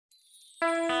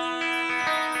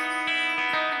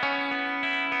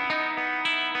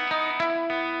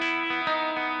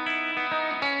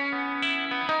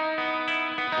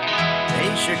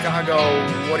Chicago,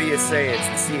 what do you say?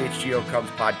 It's the CHGO Cubs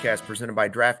podcast presented by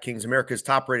DraftKings, America's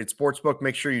top-rated sportsbook.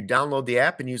 Make sure you download the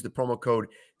app and use the promo code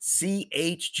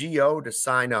CHGO to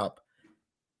sign up,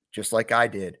 just like I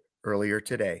did earlier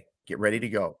today. Get ready to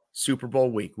go. Super Bowl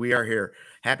week. We are here.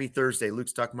 Happy Thursday. Luke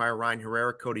Stuckmeyer, Ryan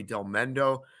Herrera, Cody Del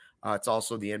Mendo. It's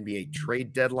also the NBA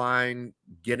trade deadline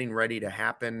getting ready to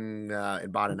happen in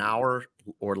about an hour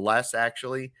or less,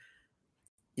 actually.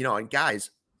 You know, and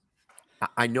guys,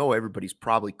 I know everybody's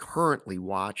probably currently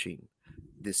watching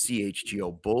the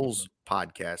CHGO Bulls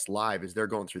podcast live as they're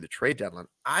going through the trade deadline.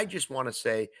 I just want to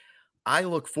say I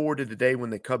look forward to the day when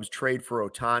the Cubs trade for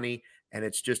Ohtani, and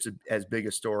it's just as big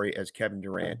a story as Kevin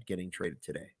Durant getting traded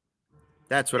today.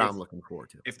 That's what I'm looking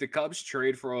forward to. If the Cubs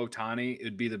trade for Ohtani,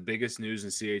 it'd be the biggest news in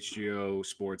CHGO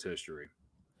sports history.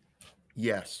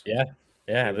 Yes. Yeah.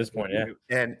 At this point,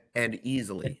 yeah. And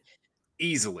easily.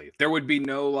 Easily. There would be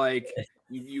no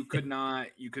you could not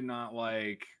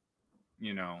like,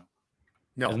 No.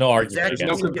 There's no argument. There's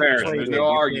no comparison. There's no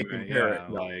argument.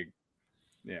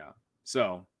 Yeah.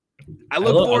 So I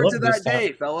look forward to that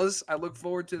day, fellas. I look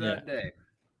forward to that day.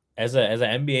 As an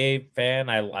NBA fan,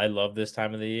 I love this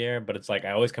time of the year, but it's like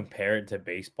I always compare it to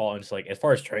baseball, and it's like as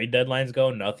far as trade deadlines go,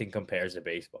 nothing compares to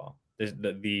baseball. There's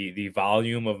the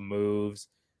volume of moves,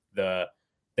 the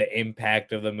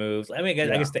impact of the moves. I mean,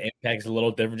 I guess the impact is a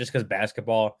little different just because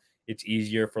basketball, it's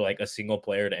easier for like a single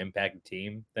player to impact a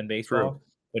team than baseball. True.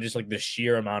 But just like the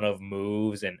sheer amount of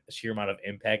moves and sheer amount of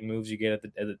impact moves you get at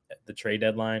the trade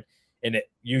deadline, and it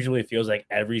usually feels like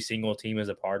every single team is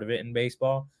a part of it in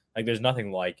baseball. Like there's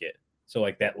nothing like it. So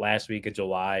like that last week of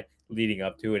July leading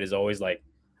up to it is always like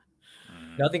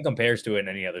nothing compares to it in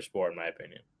any other sport, in my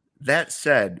opinion. That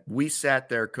said, we sat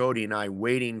there, Cody and I,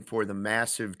 waiting for the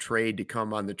massive trade to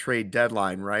come on the trade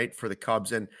deadline, right, for the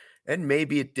Cubs, and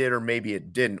maybe it did or maybe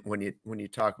it didn't. When you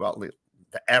talk about the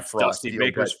Efros Dusty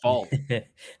Baker's fault.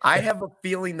 I have a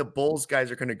feeling the Bulls guys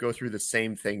are going to go through the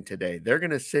same thing today. They're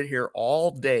going to sit here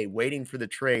all day waiting for the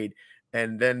trade,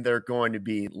 and then they're going to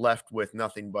be left with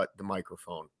nothing but the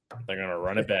microphone. They're going to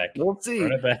run it back. We'll see.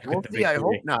 We'll see. I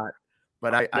hope not,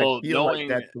 but I feel like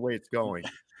that's the way it's going.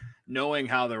 Knowing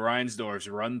how the Reinsdorfs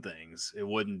run things, it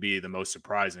wouldn't be the most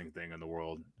surprising thing in the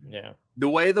world. Yeah. The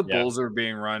way the Bulls are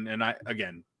being run, and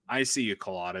I see you,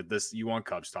 Collada. This you want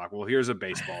Cubs talk. Well, here's a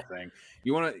baseball thing.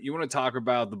 You want to talk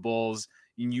about the Bulls,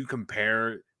 and you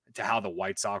compare to how the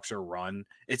White Sox are run.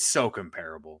 It's so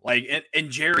comparable. Like, and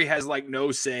Jerry has like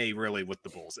no say really with the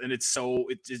Bulls, and it's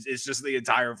just the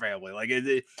entire family. Like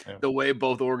the way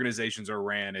both organizations are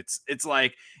ran, it's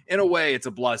like in a way it's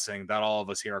a blessing that all of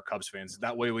us here are Cubs fans.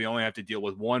 That way we only have to deal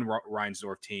with one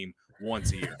Reinsdorf team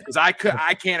once a year. Because I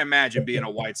can't imagine being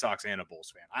a White Sox and a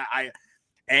Bulls fan.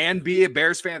 And be a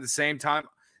Bears fan at the same time.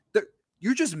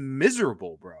 You're just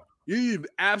miserable, bro. You're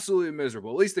absolutely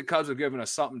miserable. At least the Cubs have given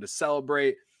us something to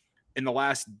celebrate in the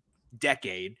last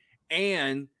decade,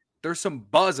 and there's some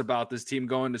buzz about this team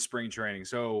going to spring training.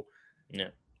 So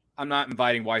I'm not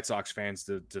inviting White Sox fans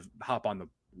to hop on the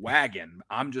wagon.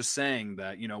 I'm just saying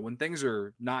that, when things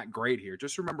are not great here,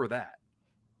 just remember that.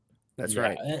 That's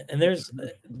right. And there's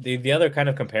the other kind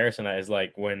of comparison is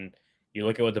like when you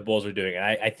look at what the Bulls are doing, and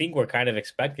I think we're kind of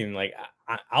expecting, like,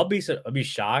 I'll be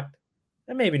shocked,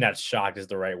 and maybe not shocked is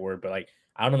the right word, but like,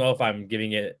 I don't know if I'm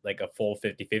giving it like a full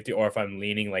 50-50 or if I'm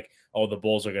leaning like, oh, the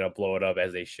Bulls are going to blow it up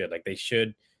as they should. Like they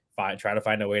should try to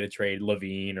find a way to trade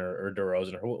Levine or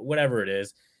DeRozan or whatever it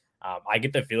is. I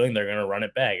get the feeling they're going to run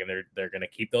it back and they're going to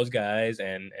keep those guys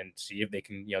and see if they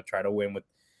can, try to win with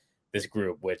this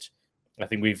group, which I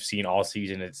think we've seen all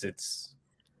season. It's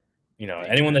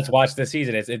anyone that's watched this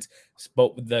season,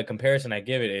 but the comparison I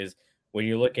give it is, when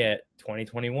you look at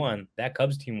 2021, that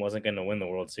Cubs team wasn't going to win the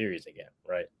World Series again,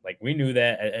 right? Like we knew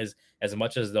that as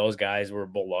much as those guys were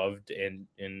beloved in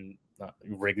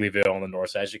Wrigleyville on the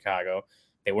north side of Chicago,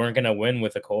 they weren't going to win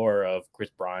with the core of Chris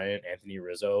Bryant, Anthony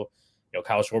Rizzo.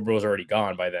 Kyle Schwarber was already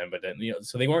gone by then, but then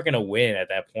so they weren't going to win at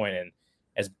that point. And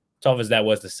as tough as that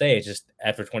was to say, it's just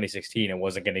after 2016, it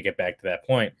wasn't going to get back to that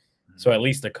point. So at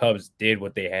least the Cubs did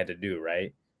what they had to do,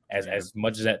 right? As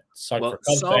much as that sucked for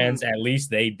Cubs fans, at least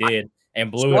they did. And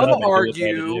blew it up.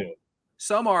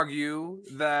 Some argue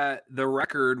that the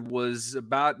record was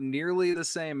about nearly the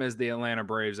same as the Atlanta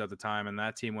Braves at the time, and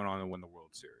that team went on to win the World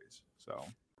Series. So,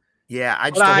 yeah, I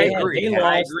agree.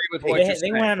 I agree with what you're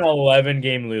saying. They went on an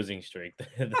 11-game losing streak.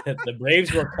 The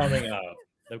Braves were coming up.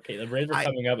 Okay, the Braves were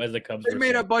coming up as the Cubs. They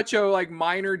made a bunch of like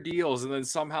minor deals, and then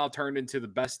somehow turned into the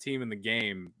best team in the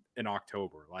game in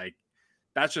October. Like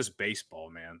that's just baseball,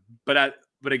 man. But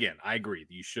again, I agree.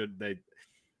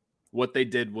 What they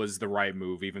did was the right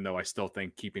move, even though I still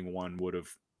think keeping one would have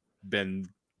been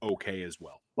okay as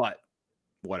well. But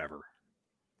whatever.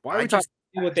 Why are I we just,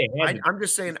 talking? what they had to I'm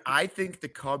just saying, I think the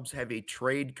Cubs have a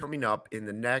trade coming up in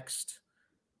the next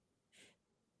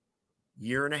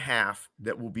year and a half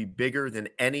that will be bigger than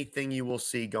anything you will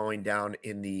see going down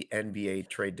in the NBA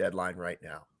trade deadline right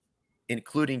now,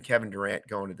 including Kevin Durant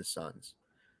going to the Suns.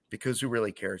 Because who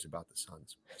really cares about the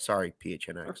Suns? Sorry,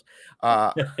 PHNX.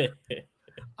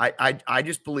 I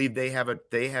just believe they have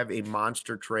a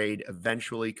monster trade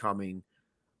eventually coming,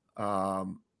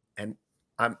 and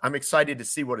I'm excited to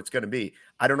see what it's going to be.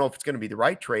 I don't know if it's going to be the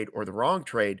right trade or the wrong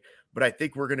trade, but I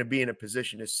think we're going to be in a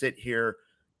position to sit here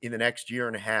in the next year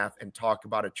and a half and talk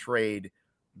about a trade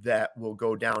that will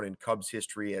go down in Cubs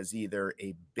history as either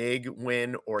a big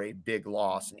win or a big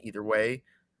loss. And either way,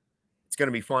 it's going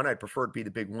to be fun. I'd prefer it be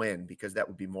the big win because that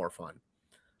would be more fun.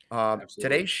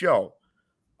 Today's show,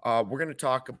 we're going to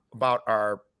talk about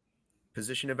our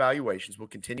position evaluations. We'll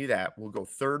continue that. We'll go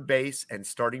third base and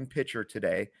starting pitcher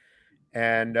today.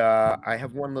 And I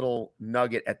have one little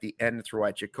nugget at the end to throw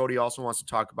at you. Cody also wants to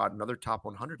talk about another top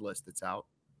 100 list that's out.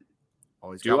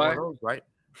 Always got one of those, right?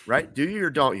 Right? Do you or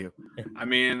don't you? I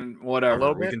mean,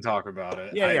 whatever. We can talk about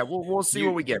it. Yeah. We'll see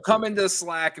what we get. Come into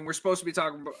Slack, and we're supposed to be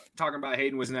talking about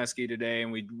Hayden Wisniewski today,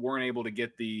 and we weren't able to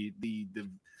get the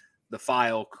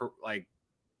file like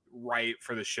right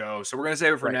for the show, so we're gonna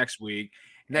save it for next week.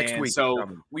 Next week. So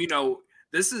we know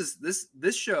this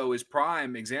show is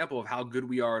prime example of how good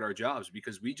we are at our jobs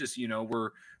because we just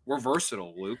we're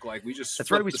versatile, Luke. Like we just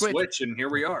flip the switch and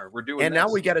here we are. We're doing. And now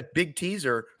we got a big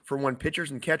teaser for when pitchers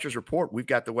and catchers report. We've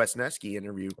got the Wisniewski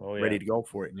interview ready to go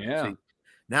for it. Yeah. See,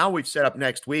 now we've set up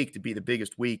next week to be the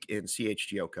biggest week in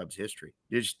CHGO Cubs history.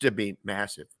 It's to be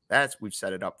massive. We've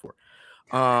set it up for.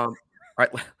 All right,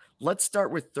 let's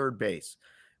start with third base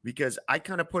because I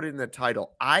kind of put it in the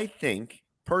title. I think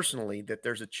personally that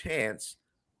there's a chance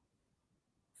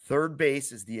third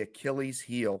base is the Achilles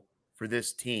heel for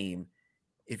this team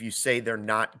if you say they're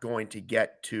not going to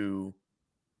get to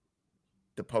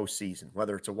the postseason,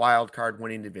 whether it's a wild card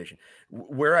winning division.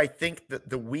 Where I think that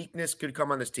the weakness could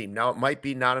come on this team. Now, it might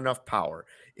be not enough power.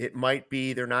 It might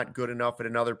be they're not good enough at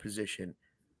another position.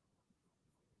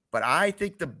 But I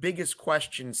think the biggest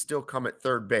questions still come at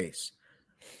third base.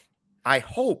 I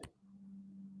hope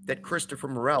that Christopher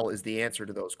Morel is the answer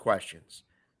to those questions.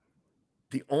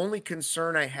 The only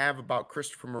concern I have about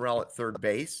Christopher Morel at third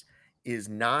base is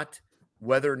not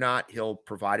whether or not he'll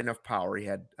provide enough power. He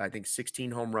had, I think,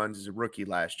 16 home runs as a rookie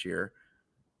last year.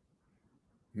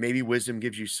 Maybe wisdom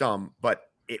gives you some, but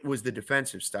it was the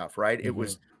defensive stuff, right? Mm-hmm. It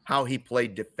was how he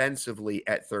played defensively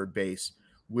at third base.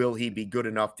 Will he be good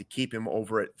enough to keep him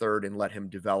over at third and let him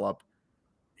develop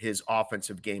his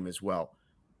offensive game as well?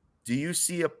 Do you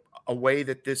see a way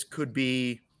that this could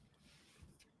be?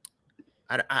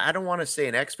 I don't want to say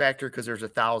an X factor because there's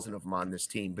 1,000 of them on this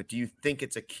team, but do you think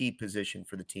it's a key position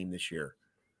for the team this year?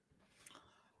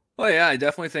 Well, yeah, I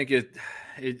definitely think it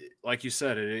like you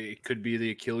said, it could be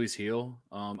the Achilles heel.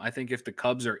 I think if the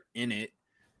Cubs are in it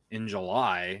in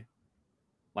July,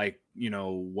 like,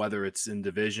 whether it's in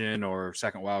division or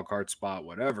second wild card spot,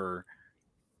 whatever,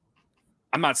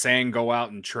 I'm not saying go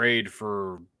out and trade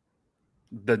for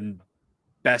the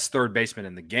best third baseman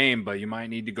in the game, but you might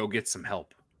need to go get some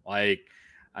help. Like,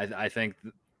 I think,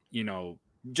 and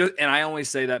I only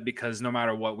say that because no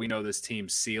matter what, we know this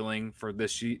team's ceiling for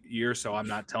this year. So I'm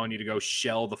not telling you to go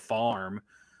shell the farm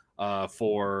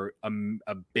for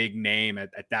a big name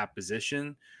at that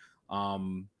position. Of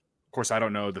course, I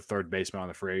don't know the third baseman on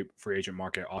the free agent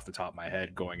market off the top of my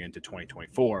head going into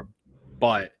 2024,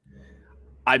 but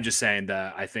I'm just saying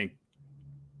that I think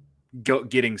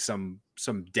getting some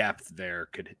depth there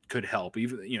could help.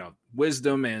 Even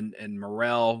Wisdom and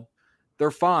Morel, they're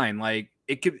fine. Like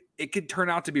it could turn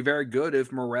out to be very good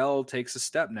if Morel takes a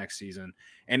step next season,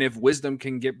 and if Wisdom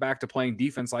can get back to playing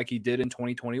defense like he did in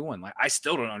 2021. Like I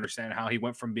still don't understand how he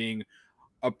went from being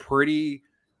a pretty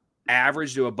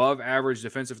average to above average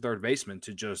defensive third baseman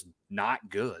to just not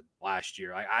good last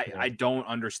year. I don't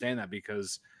understand that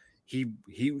because he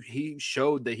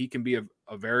showed that he can be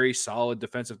a very solid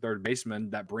defensive third baseman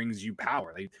that brings you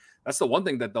power. That's the one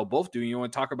thing that they'll both do. You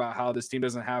want to talk about how this team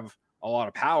doesn't have a lot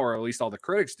of power, at least all the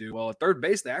critics do. Well, at third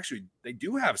base, they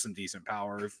do have some decent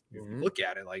power if you look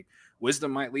at it. Like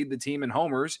Wisdom might lead the team in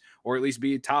homers or at least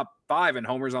be top 5 in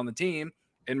homers on the team.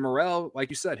 And Morel, like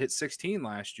you said, hit 16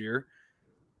 last year.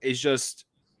 It's just,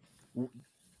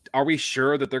 are we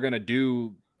sure that they're going to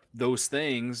do those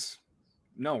things?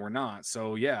 No, we're not.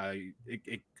 So yeah,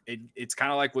 it's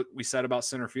kind of like what we said about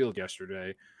center field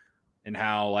yesterday and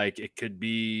how like it could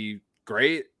be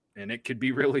great and it could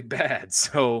be really bad.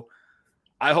 So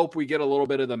I hope we get a little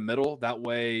bit of the middle. That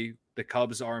way the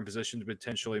Cubs are in position to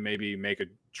potentially maybe make a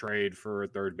trade for a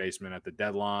third baseman at the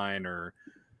deadline, or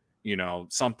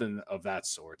something of that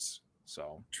sorts.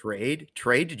 So Trade?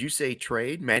 Did you say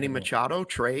trade? Manny Machado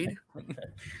trade?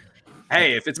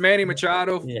 hey, if it's Manny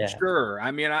Machado, Yeah. sure.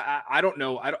 I mean, I don't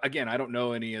know. I don't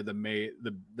know any of the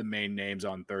main names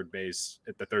on third base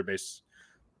at the third base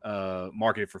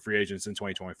market for free agents in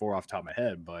 2024 off the top of my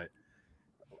head, but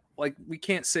like we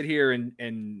can't sit here and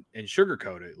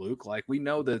sugarcoat it, Luke. Like we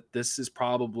know that this is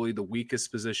probably the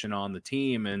weakest position on the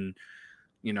team, and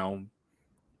they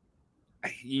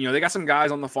got some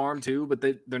guys on the farm too, but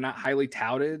they're not highly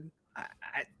touted.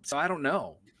 So I don't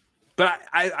know. But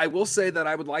I will say that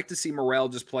I would like to see Morel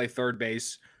just play third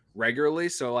base regularly.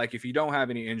 So, like, if you don't have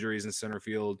any injuries in center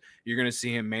field, you're going to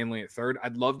see him mainly at third.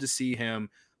 I'd love to see him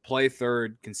play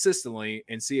third consistently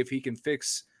and see if he can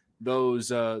fix those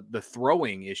the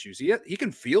throwing issues. He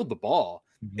can field the ball.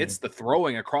 Mm-hmm. It's the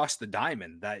throwing across the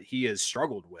diamond that he has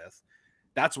struggled with.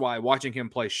 That's why watching him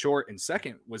play short and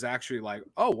second was actually like,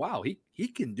 oh, wow, he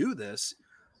can do this.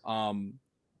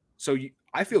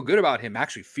 I feel good about him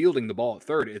actually fielding the ball at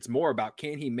third. It's more about,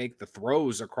 can he make the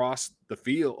throws across the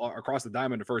field, across the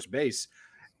diamond to first base,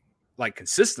 like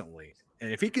consistently?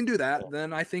 And if he can do that,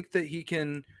 then I think that he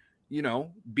can,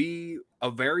 be a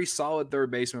very solid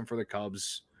third baseman for the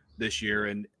Cubs this year.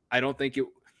 And I don't think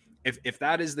if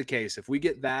that is the case, if we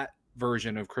get that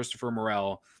version of Christopher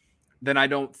Morel, then I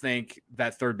don't think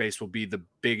that third base will be the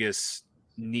biggest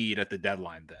need at the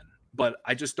deadline then. But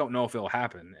I just don't know if it'll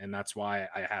happen, and that's why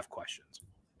I have questions.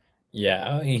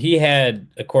 Yeah, I mean, he had,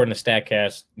 according to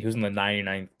StatCast, he was in the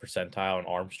 99th percentile in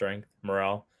arm strength,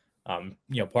 Morel.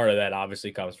 Part of that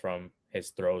obviously comes from his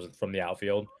throws from the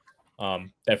outfield.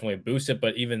 Definitely boosts it,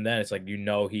 but even then, it's like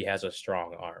he has a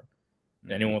strong arm.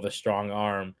 Mm-hmm. Anyone with a strong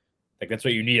arm, like that's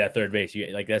what you need at third base.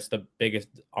 That's the biggest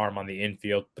arm on the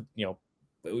infield.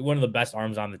 One of the best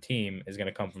arms on the team is going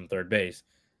to come from third base.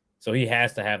 So he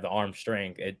has to have the arm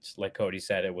strength. It's like Cody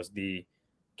said, it was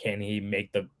can he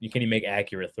make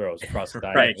accurate throws across the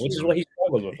diamond, right, which is what he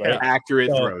struggled with, right? Yeah, accurate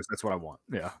throws. That's what I want.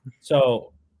 Yeah.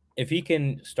 So if he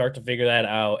can start to figure that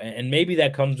out, and maybe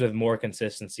that comes with more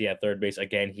consistency at third base.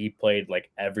 Again, he played like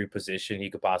every position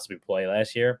he could possibly play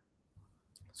last year.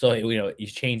 So,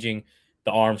 he's changing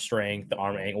the arm strength, the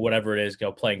arm angle, whatever it is,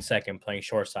 playing second, playing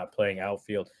shortstop, playing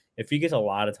outfield. If he gets a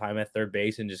lot of time at third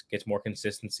base and just gets more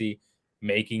consistency,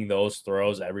 making those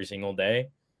throws every single day,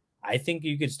 I think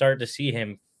you could start to see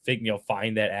him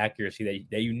find that accuracy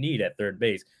that you need at third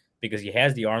base, because he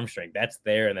has the arm strength that's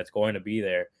there and that's going to be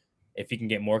there. If he can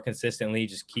get more consistently,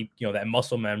 just keep that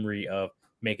muscle memory of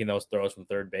making those throws from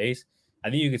third base, I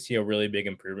think you could see a really big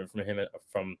improvement from him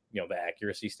from the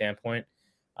accuracy standpoint.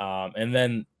 And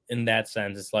then in that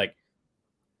sense, it's like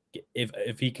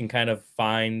if he can kind of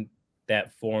find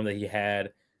that form that he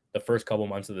had the first couple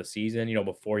months of the season,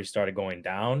 before he started going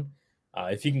down,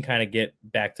 if he can kind of get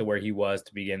back to where he was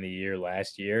to begin the year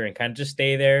last year and kind of just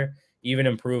stay there, even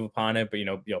improve upon it, but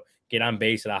get on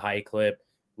base at a high clip,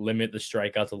 limit the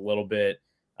strikeouts a little bit,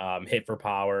 hit for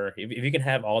power. If you can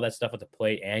have all that stuff at the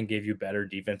plate and give you better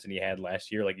defense than he had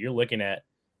last year, like you're looking at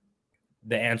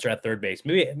the answer at third base.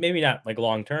 Maybe not like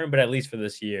long term, but at least for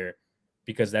this year,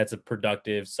 because that's a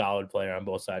productive, solid player on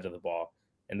both sides of the ball,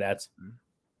 and that's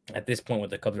at this point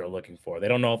what the Cubs are looking for. They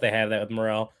don't know if they have that with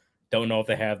Morel. Don't know if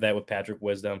they have that with Patrick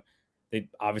Wisdom. They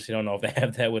obviously don't know if they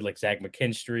have that with like Zach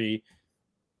McKinstry.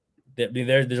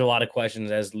 There's a lot of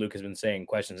questions, as Luke has been saying,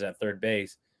 questions at third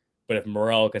base. But if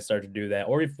Morel can start to do that,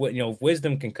 or if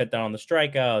Wisdom can cut down on the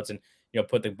strikeouts and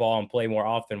put the ball in play more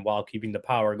often while keeping the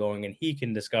power going, and he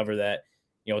can discover that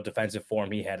defensive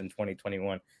form he had in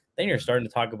 2021, then you're starting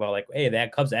to talk about like, hey,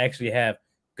 that Cubs actually have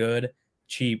good,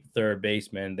 cheap third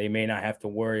baseman. They may not have to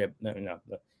worry. No,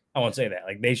 I won't say that.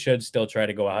 Like, they should still try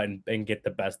to go out and get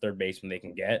the best third baseman they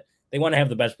can get. They want to have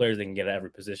the best players they can get at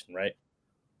every position, right?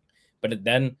 But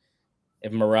then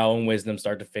if Morel and Wisdom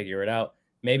start to figure it out,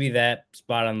 maybe that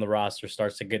spot on the roster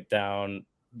starts to get down,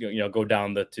 go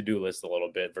down the to-do list a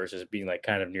little bit versus being like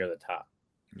kind of near the top.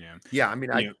 Yeah. I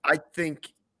mean, I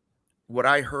think what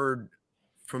I heard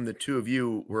from the two of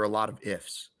you were a lot of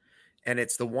ifs. And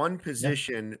it's the one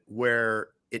position where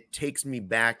it takes me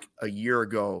back a year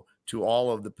ago to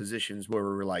all of the positions where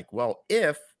we were like,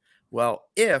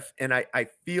 if, and I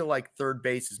feel like third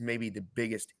base is maybe the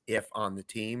biggest if on the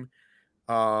team.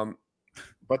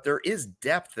 But there is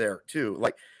depth there too.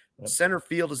 Like center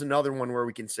field is another one where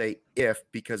we can say if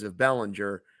because of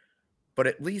Bellinger, but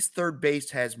at least third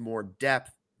base has more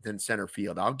depth than center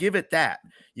field. I'll give it that.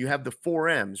 You have the 4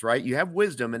 M's, right? You have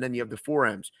Wisdom, and then you have the 4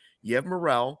 M's. You have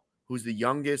Morel, who's the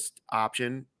youngest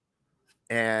option,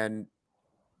 and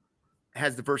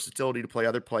has the versatility to play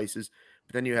other places.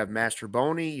 But then you have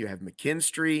Mastroboni, you have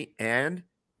McKinstry, and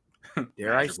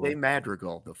dare I say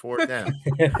Madrigal, the fourth M.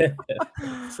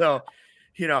 So,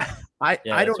 I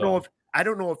don't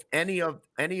know if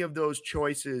any of those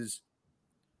choices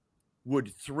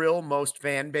would thrill most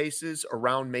fan bases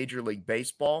around Major League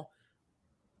Baseball,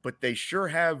 but they sure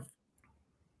have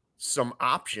some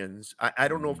options. I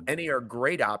don't know if any are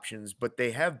great options, but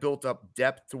they have built up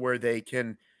depth to where they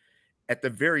can, at the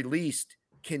very least,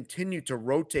 continue to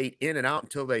rotate in and out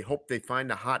until they hope they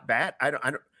find a hot bat.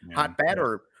 Hot bat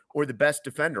or the best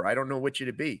defender. I don't know which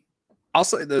it'd be. I'll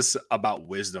say this about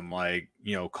Wisdom. Like,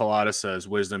 Colada says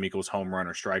Wisdom equals home run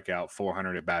or strikeout,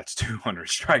 400 at bats, 200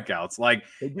 strikeouts. Like,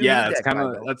 yeah,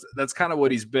 that's kind of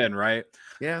what he's been, right?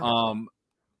 Yeah.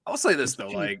 I'll say this though,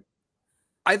 like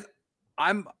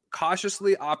I'm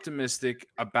cautiously optimistic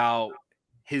about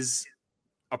his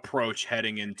approach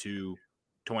heading into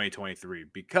 2023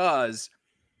 because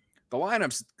the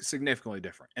lineup's significantly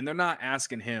different and they're not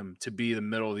asking him to be the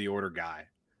middle of the order guy.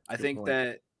 I think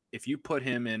that if you put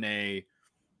him in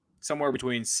somewhere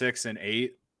between 6 and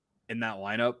 8 in that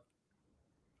lineup,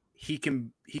 he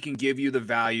can give you the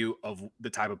value of the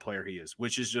type of player he is,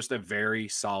 which is just a very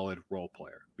solid role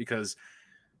player. Because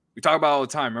we talk about all the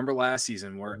time. Remember last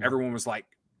season where everyone was like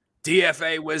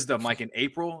DFA Wisdom like in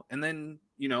April, and then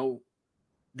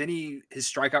his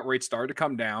strikeout rate started to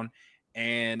come down,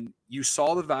 and you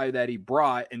saw the value that he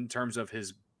brought in terms of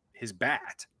his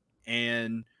bat.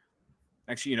 And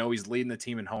actually, he's leading the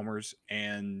team in homers.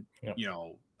 And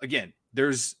again,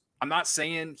 I'm not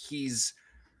saying he's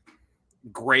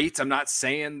great. I'm not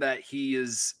saying that he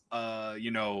is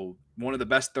one of the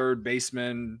best third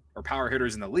basemen or power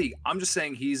hitters in the league. I'm just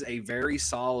saying he's a very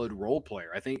solid role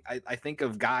player. I think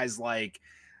of guys like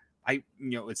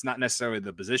it's not necessarily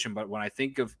the position, but when I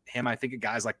think of him, I think of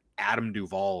guys like Adam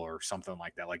Duvall or something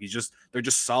like that. Like they're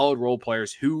just solid role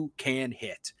players who can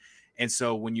hit. And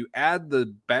so when you add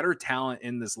the better talent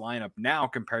in this lineup now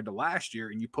compared to last year,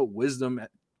 and you put Wisdom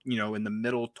in the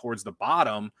middle towards the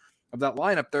bottom of that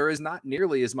lineup, there is not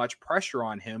nearly as much pressure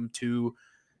on him to,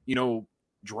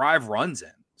 drive runs in.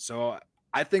 So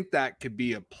I think that could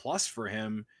be a plus for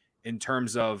him in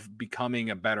terms of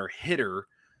becoming a better hitter.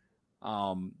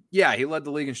 He led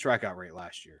the league in strikeout rate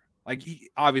last year. Like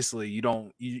obviously you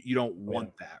don't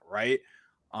want that, right?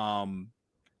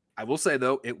 I will say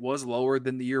though, it was lower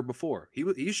than the year before.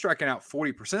 He's striking out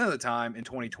 40% of the time in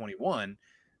 2021.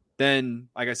 Then,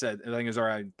 like I said, I think it was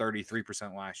around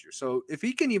 33% last year. So if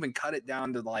he can even cut it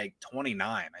down to like 29,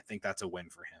 I think that's a win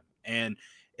for him. And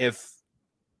if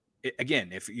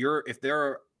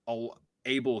they're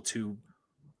able to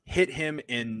hit him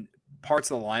in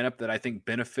parts of the lineup that I think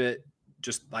benefit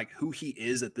just like who he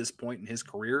is at this point in his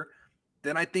career,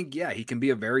 then I think, he can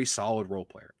be a very solid role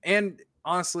player. And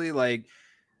honestly, like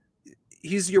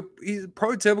he's a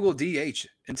prototypical DH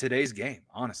in today's game.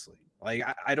 Honestly, like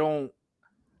I don't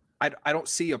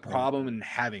see a problem in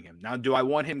having him. Now, do I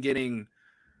want him getting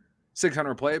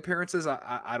 600 play appearances?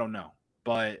 I don't know,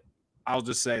 but I'll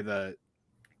just say that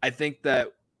I think that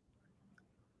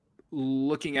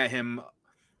looking at him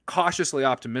cautiously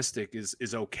optimistic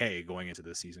is okay going into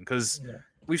this season because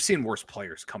we've seen worse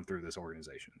players come through this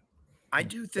organization. I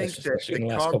do think that in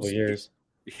the last couple of years,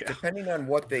 depending on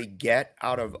what they get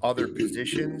out of other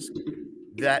positions,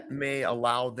 that may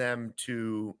allow them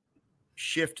to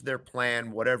shift their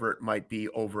plan, whatever it might be,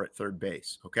 over at third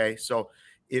base. Okay. So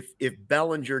if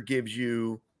Bellinger gives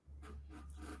you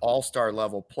all-star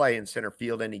level play in center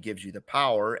field and he gives you the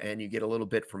power and you get a little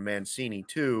bit from Mancini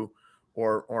too,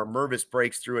 or Mervis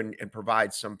breaks through and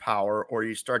provides some power, or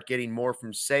you start getting more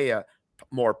from Seiya,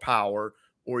 more power,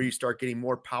 or you start getting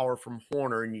more power from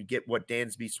Horner and you get what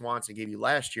Dansby Swanson gave you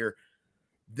last year,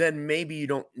 then maybe you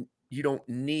don't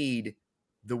need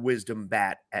the Wisdom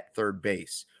bat at third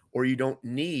base, or you don't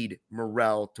need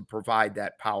Morel to provide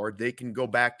that power. They can go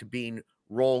back to being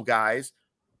role guys,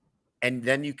 and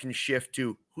then you can shift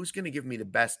to who's going to give me the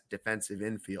best defensive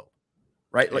infield,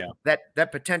 right? Like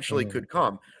that potentially could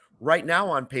come. Right now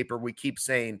on paper, we keep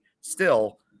saying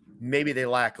still maybe they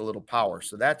lack a little power.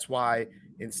 So that's why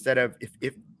instead of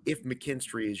if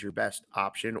McKinstry is your best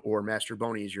option or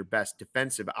Mastroboni is your best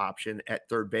defensive option at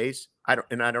third base, I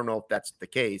don't know if that's the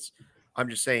case. I'm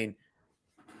just saying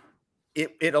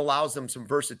it allows them some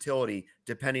versatility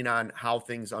depending on how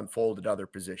things unfold at other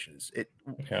positions.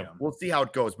 We'll see how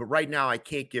it goes. But right now I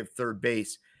can't give third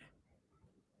base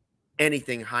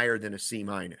anything higher than a C-.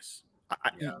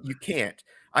 You can't.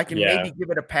 I can maybe give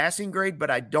it a passing grade, but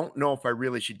I don't know if I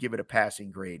really should give it a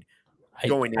passing grade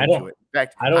going into it. In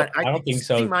fact, I don't think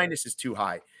so. C- is too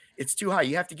high. It's too high.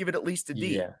 You have to give it at least a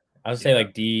D. Yeah. I would say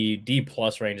like D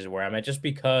plus range is where I'm at, just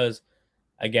because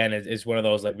again, it's one of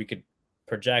those like we could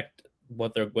project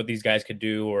what these guys could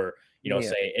do, or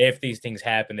say if these things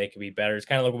happen, they could be better. It's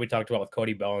kind of like what we talked about with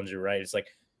Cody Bellinger, right? It's like,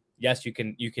 yes, you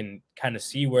can kind of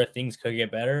see where things could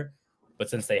get better, but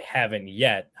since they haven't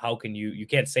yet, how can you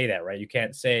can't say that, right? You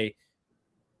can't say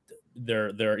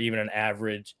they're even an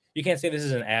average. You can't say this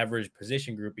is an average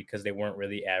position group because they weren't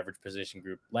really average position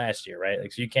group last year, right?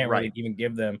 Like, so you can't really even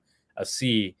give them a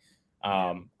C.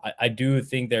 I do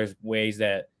think there's ways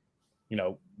that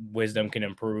Wisdom can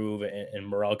improve and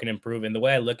Morel can improve. And the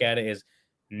way I look at it is,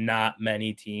 not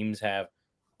many teams have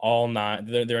all nine.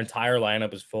 Their entire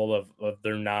lineup is full of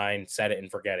their 9 set it and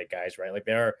forget it guys, right? Like,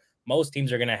 most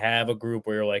teams are going to have a group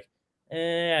where you're like,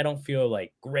 I don't feel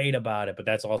like great about it, but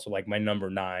that's also like my number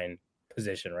 9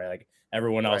 position, right? Like,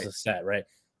 everyone else is set, right?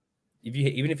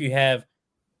 Even if you have,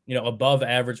 above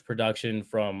average production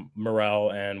from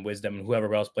Morel and Wisdom and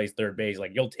whoever else plays third base,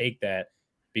 like, you'll take that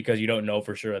because you don't know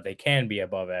for sure that they can be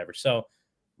above average. So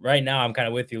right now I'm kind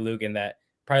of with you, Luke, in that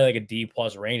probably like a D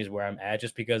plus range is where I'm at,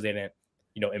 just because they didn't,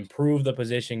 improve the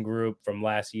position group from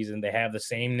last season. They have the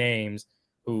same names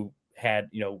who had,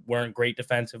 weren't great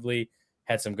defensively,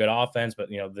 had some good offense, but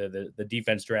the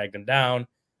defense dragged them down,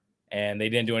 and they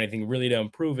didn't do anything really to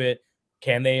improve it.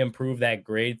 Can they improve that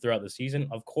grade throughout the season?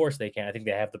 Of course they can. I think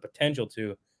they have the potential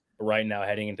to. But right now,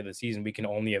 heading into the season, we can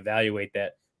only evaluate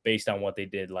that based on what they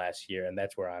did last year, and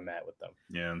that's where I'm at with them.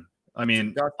 Yeah. I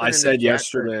mean, I said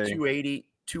yesterday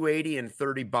 280 and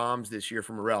 30 bombs this year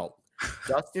from Morel.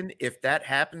 Dustin, if that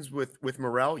happens with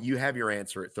Morel, you have your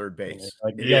answer at third base.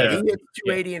 He hits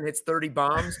 280 and hits 30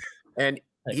 bombs, and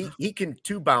he can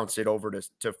 2-bounce it over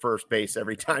to first base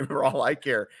every time, for all I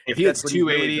care. If he hits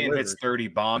 280 and hits 30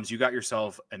 bombs, you got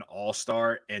yourself an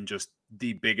all-star and just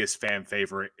the biggest fan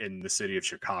favorite in the city of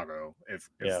Chicago. If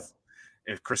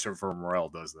Christopher Morel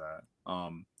does that.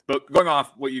 But going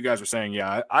off what you guys were saying,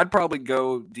 I'd probably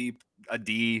go a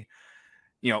D.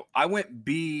 I went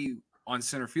B on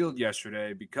center field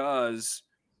yesterday because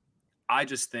I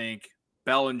just think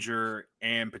Bellinger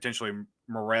and potentially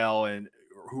Morel and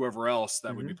whoever else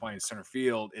that would be playing center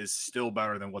field is still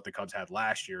better than what the Cubs had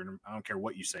last year. And I don't care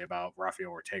what you say about Rafael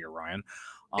Ortega, Ryan.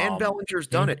 And Bellinger's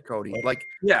done it, Cody. Like,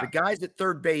 the guys at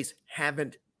third base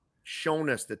haven't shown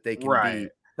us that they can be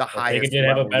the highest. Ortega did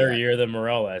have a better year than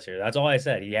Morel last year. That's all I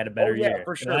said. He had a better year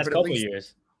for sure. The last couple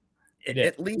years.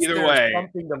 At least there's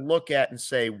something to look at and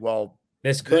say, well,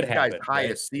 this could happen. Guy's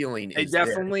highest ceiling is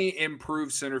definitely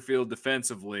improved center field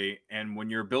defensively. And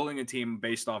when you're building a team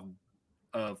based off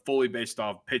fully based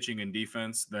off pitching and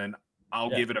defense, then I'll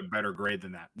give it a better grade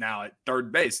than that. Now at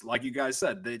third base, like you guys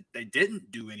said, they didn't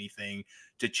do anything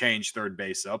to change third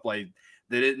base up. Like,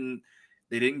 they didn't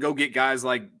go get guys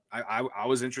like I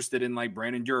was interested in, like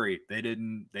Brandon Drury. They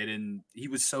didn't. He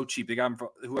was so cheap. They got him.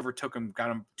 Whoever took him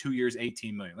got him 2 years,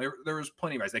 $18 million. There was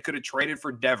plenty of guys. They could have traded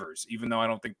for Devers, even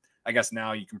though I guess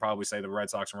now you can probably say the Red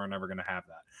Sox were never going to have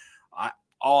that.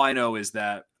 All I know is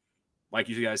that, like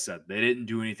you guys said, they didn't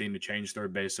do anything to change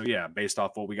third base. So based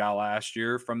off what we got last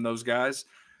year from those guys,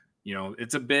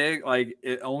 it's a big, like,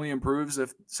 it only improves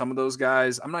if some of those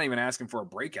guys. I'm not even asking for a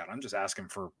breakout. I'm just asking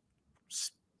for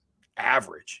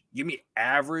average. Give me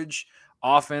average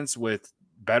offense with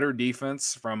better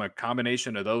defense from a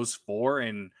combination of those 4,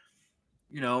 and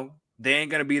they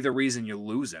ain't gonna be the reason you're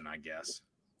losing, I guess.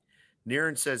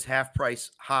 Niren says half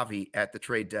price Javi at the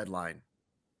trade deadline.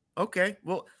 Okay,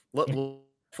 well, we'll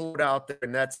float out there,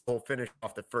 and we'll finish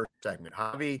off the first segment.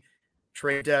 Javi,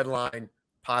 trade deadline,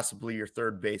 possibly your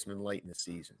third baseman late in the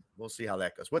season. We'll see how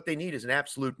that goes. What they need is an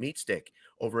absolute meat stick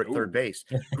over at third base.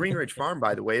 Green Ridge Farm,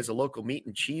 by the way, is a local meat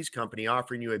and cheese company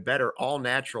offering you a better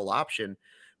all-natural option.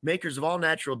 Makers of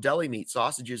all-natural deli meat,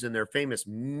 sausages, and their famous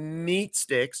meat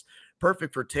sticks,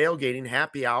 perfect for tailgating,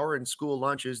 happy hour, and school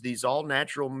lunches. These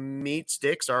all-natural meat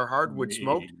sticks are hardwood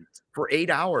smoked for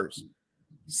 8 hours.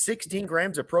 16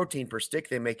 grams of protein per stick.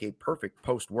 They make a perfect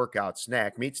post-workout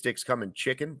snack. Meat sticks come in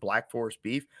chicken, black forest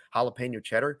beef, jalapeno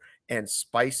cheddar, and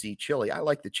spicy chili. I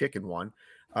like the chicken one.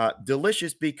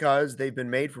 Delicious because they've been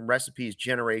made from recipes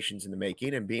generations in the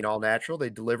making, and being all natural, they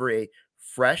deliver a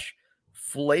fresh,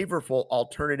 flavorful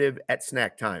alternative at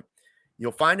snack time.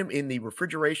 You'll find them in the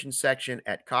refrigeration section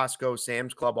at Costco,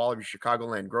 Sam's Club, all of your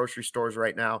Chicagoland grocery stores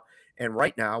right now. And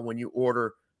right now, when you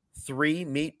order 3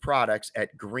 meat products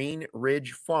at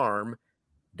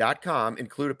greenridgefarm.com,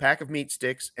 include a pack of meat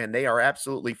sticks, and they are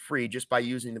absolutely free just by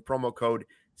using the promo code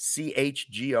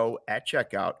CHGO at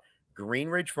checkout. Green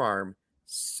Ridge Farm,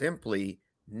 simply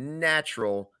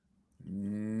natural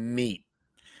meat.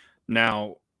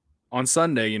 Now, on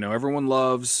Sunday, everyone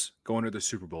loves going to the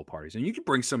Super Bowl parties, and you can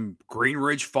bring some Green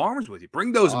Ridge Farms with you.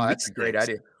 Bring those meat That's a great sticks.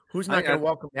 idea. Who's not going to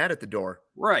welcome that at the door?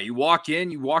 Right. You walk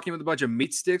in with a bunch of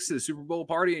meat sticks to the Super Bowl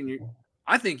party, and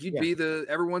I think you'd be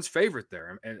everyone's favorite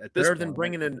there at this Better point. than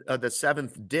bringing in the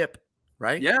seventh dip,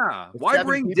 right? Yeah. If Why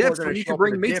bring dips when you can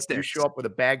bring meat sticks? You show up with a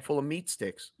bag full of meat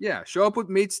sticks. Yeah. Show up with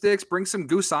meat sticks. Bring some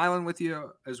Goose Island with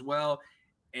you as well.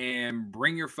 And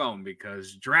bring your phone,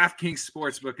 because DraftKings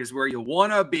Sportsbook is where you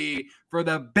want to be for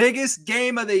the biggest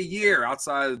game of the year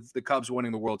outside of the Cubs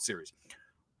winning the World Series.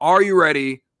 Are you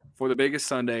ready for the biggest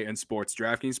Sunday in sports?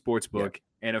 DraftKings Sportsbook,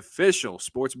 an official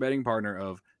sports betting partner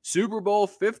of Super Bowl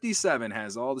 57,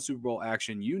 has all the Super Bowl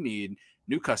action you need.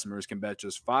 New customers can bet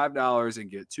just $5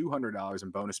 and get $200 in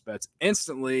bonus bets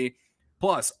instantly.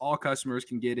 Plus, all customers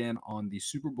can get in on the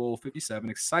Super Bowl 57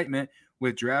 excitement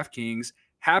with DraftKings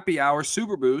Happy Hour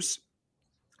Super Boost.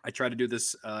 I tried to do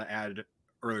this ad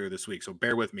earlier this week, so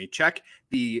bear with me. Check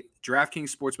the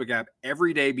DraftKings Sportsbook app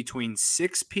every day between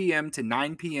 6 p.m. to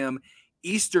 9 p.m.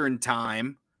 Eastern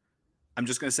Time. I'm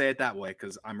just going to say it that way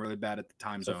because I'm really bad at the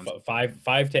time zones.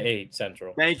 5 to 8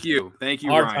 Central. Thank you,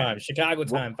 Our Ryan. time, Chicago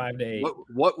time, 5 to 8.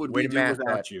 What would we do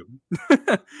without you?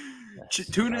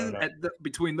 Tune in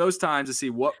between those times to see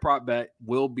what prop bet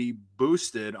will be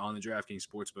boosted on the DraftKings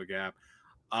Sportsbook app.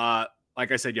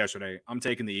 Like I said yesterday, I'm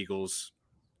taking the Eagles.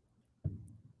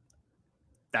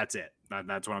 That's it.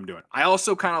 That's what I'm doing. I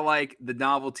also kind of like the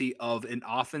novelty of an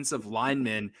offensive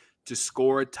lineman to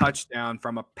score a touchdown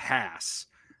from a pass,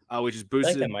 which is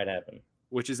boosted. I think that might happen.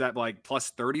 Which is at like plus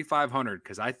 3,500,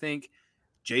 because I think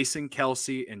Jason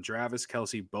Kelce and Travis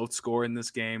Kelce both score in this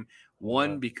game.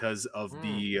 One, because of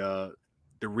the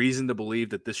reason to believe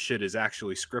that this shit is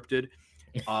actually scripted,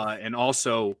 and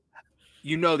also,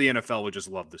 the NFL would just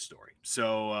love the story.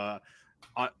 So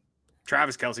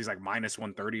Travis Kelce's like minus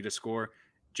 130 to score.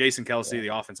 Jason Kelce, the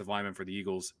offensive lineman for the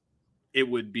Eagles, it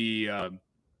would be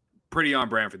pretty on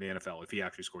brand for the NFL if he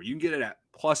actually scored. You can get it at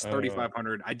plus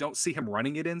 3,500. I don't see him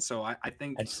running it in, so I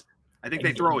think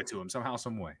they throw it to him somehow,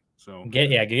 some way. So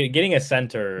getting a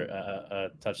center a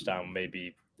touchdown may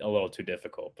be a little too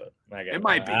difficult, but it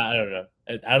might be. I don't know.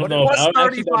 I don't know. Plus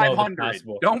 3,500.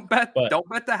 Don't bet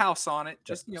the house on it.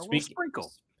 Just a little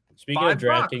sprinkle. Speaking of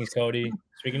DraftKings, Cody.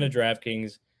 Speaking of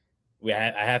DraftKings,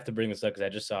 I have to bring this up because I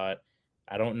just saw it.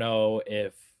 I don't know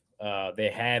if they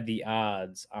had the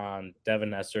odds on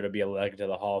Devin Hester to be elected to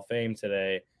the Hall of Fame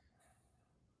today,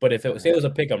 but if it was, say it was a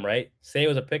pick'em, right? Say it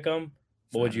was a pick'em.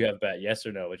 What would you have bet? Yes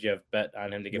or no? Would you have bet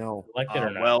on him to get elected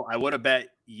or not? Well, I would have bet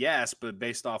yes, but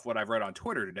based off what I've read on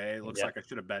Twitter today, it looks like I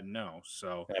should have bet no.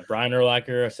 So Brian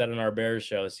Urlacher said on our Bears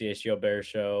show, CHGO Bears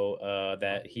show,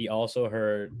 that he also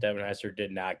heard Devin Hester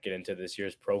did not get into this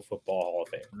year's Pro Football Hall of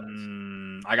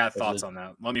Fame class. I got thoughts on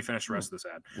that. Let me finish the rest of this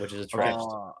ad. Which is a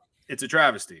travesty. It's a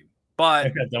travesty. But I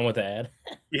got done with the ad.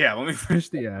 Yeah, let me finish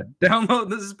the ad. Download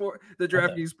the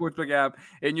DraftKings Sportsbook app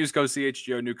and use code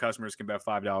CHGO. New customers can bet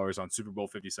 $5 on Super Bowl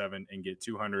 57 and get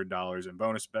 $200 in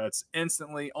bonus bets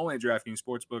instantly. Only at DraftKings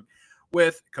Sportsbook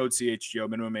with code CHGO.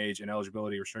 Minimum age and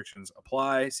eligibility restrictions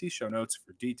apply. See show notes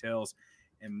for details.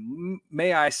 And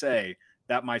may I say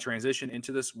that my transition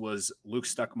into this was Luke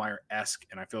Stuckmeyer-esque,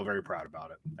 and I feel very proud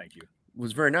about it. Thank you.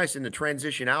 Was very nice, and the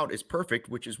transition out is perfect,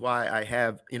 which is why I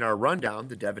have in our rundown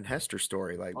the Devin Hester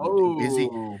story. Like, is he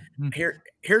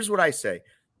here's what I say.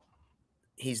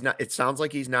 He's not. It sounds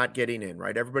like he's not getting in,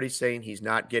 right? Everybody's saying he's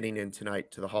not getting in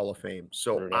tonight to the Hall of Fame.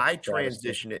 So I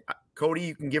transition it. Cody,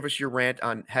 you can give us your rant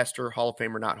on Hester, Hall of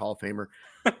Famer, not Hall of Famer.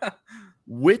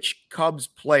 Which Cubs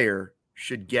player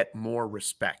should get more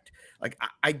respect? Like,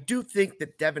 I do think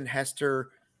that Devin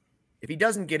Hester, if he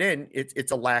doesn't get in,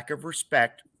 it's a lack of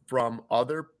respect from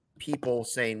other people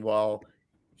saying, well,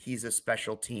 he's a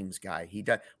special teams guy. He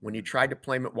does, when you tried to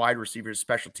play him at wide receiver, he's a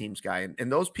special teams guy.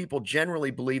 And those people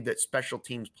generally believe that special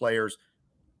teams players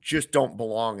just don't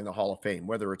belong in the Hall of Fame,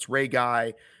 whether it's Ray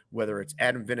Guy, whether it's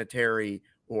Adam Vinatieri,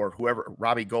 or whoever,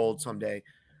 Robbie Gold someday,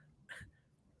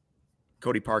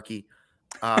 Cody Parkey,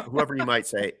 whoever you might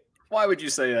say. Why would you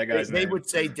say that guy's name? They would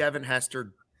say Devin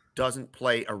Hester doesn't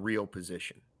play a real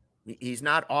position. He's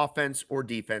not offense or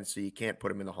defense, so you can't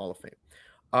put him in the Hall of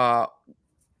Fame.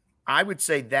 I would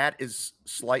say that is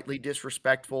slightly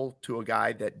disrespectful to a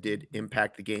guy that did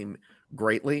impact the game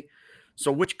greatly.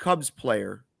 So which Cubs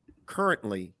player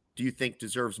currently do you think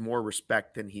deserves more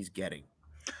respect than he's getting?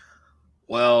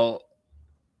 Well,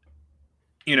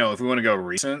 if we want to go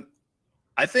recent,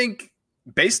 I think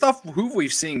based off who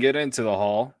we've seen get into the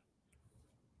Hall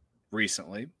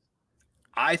recently,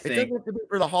 I think it doesn't have to be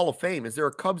for the Hall of Fame. Is there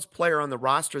a Cubs player on the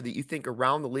roster that you think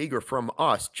around the league or from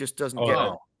us just doesn't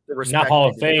get the respect not Hall they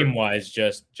of Fame deserve. wise,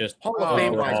 just Hall of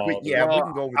Fame wise, we overall.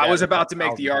 can go over that. I was about to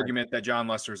make the 1,000 times. argument that John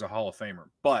Lester is a Hall of Famer,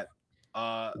 but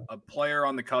a player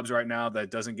on the Cubs right now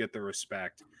that doesn't get the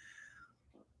respect.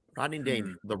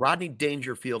 The Rodney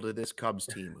Dangerfield of this Cubs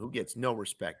team, who gets no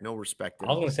respect at I was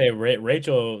all. going to say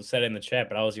Rachel said in the chat,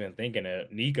 but I was even thinking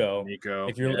it. Nico,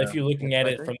 if you're looking at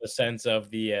it from the sense of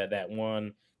the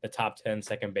the top 10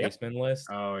 second baseman list.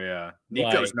 Oh yeah,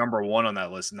 Nico's number 1 on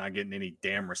that list, not getting any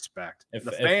damn respect. It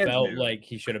felt like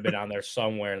he should have been on there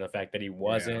somewhere, and the fact that he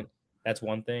wasn't, that's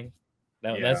one thing.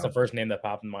 That's the first name that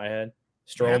popped in my head.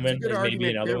 Stroman is maybe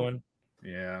another one.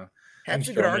 Yeah. That's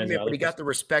a good argument, but he got the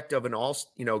respect of an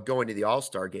going to the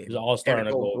All-Star game. He's an All-Star and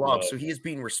a Gold Glove. So he is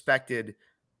being respected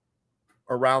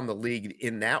around the league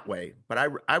in that way. But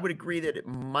I would agree that it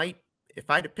might, if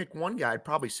I had to pick one guy, I'd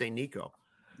probably say Nico.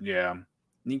 Yeah.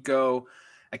 Nico,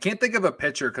 I can't think of a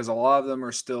pitcher because a lot of them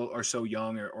are so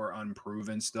young or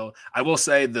unproven still. I will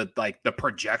say that like the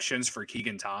projections for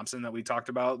Keegan Thompson that we talked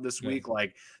about this week,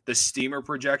 like the steamer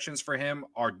projections for him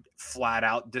are flat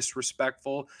out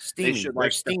disrespectful. They're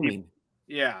steaming.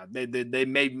 They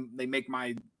make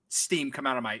my steam come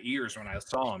out of my ears when I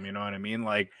saw them. You know what I mean?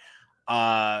 Like,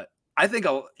 I think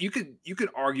you could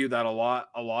argue that a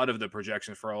lot of the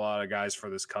projections for a lot of guys for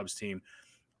this Cubs team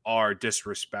are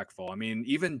disrespectful. I mean,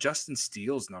 even Justin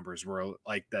Steele's numbers were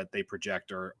like that they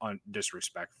project are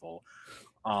disrespectful.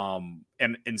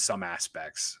 And in some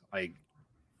aspects, like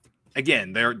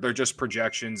again, they're just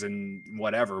projections and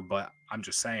whatever, but I'm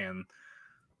just saying,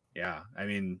 yeah, I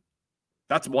mean,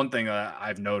 that's one thing that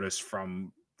I've noticed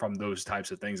from those types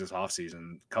of things this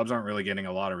offseason. Cubs aren't really getting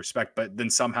a lot of respect, but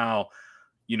then somehow,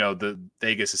 the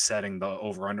Vegas is setting the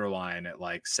over-under line at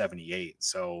like 78.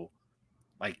 So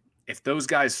like, if those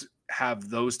guys have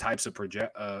those types of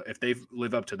if they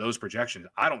live up to those projections,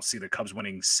 I don't see the Cubs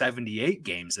winning 78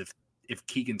 games if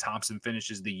Keegan Thompson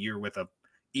finishes the year with a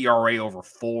ERA over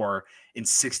 4 in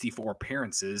 64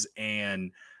 appearances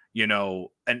and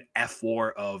an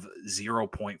F4 of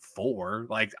 0.4.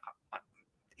 Like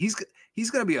he's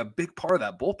going to be a big part of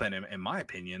that bullpen in my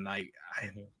opinion.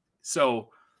 So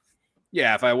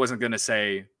yeah, if I wasn't going to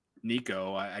say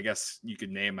Nico, I guess you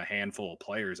could name a handful of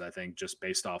players, I think, just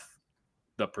based off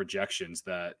the projections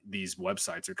that these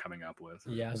websites are coming up with.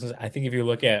 Yeah, I think if you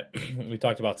look at, we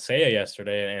talked about Seiya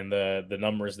yesterday and the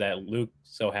numbers that Luke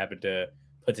so happened to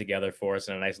put together for us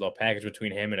in a nice little package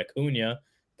between him and Acuna,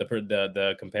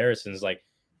 the comparisons, like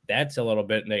that's a little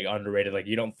bit underrated. Like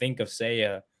you don't think of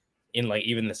Seiya in like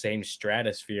even the same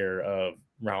stratosphere of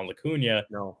Ronald Acuna.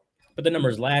 No. But the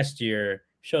numbers last year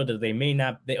showed that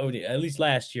at least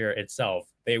last year itself,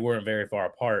 they weren't very far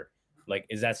apart. Like,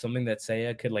 is that something that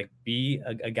Seiya could like be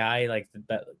a guy like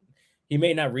that? He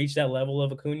may not reach that level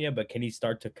of Acuna, but can he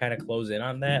start to kind of close in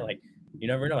on that? Like, you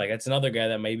never know. Like, that's another guy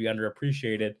that may be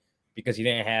underappreciated because he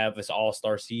didn't have this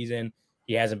all-star season.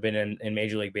 He hasn't been in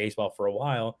Major League Baseball for a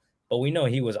while, but we know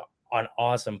he was an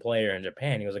awesome player in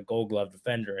Japan. He was a Gold Glove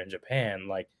defender in Japan.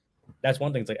 Like, that's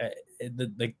one thing. It's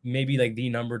like maybe like the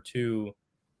number 2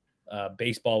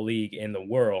 baseball league in the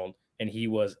world, and he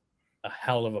was a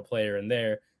hell of a player in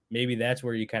there. Maybe that's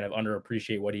where you kind of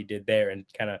underappreciate what he did there, and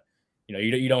kind of,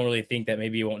 you don't really think that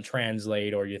maybe it won't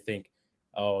translate, or you think,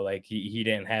 oh, like he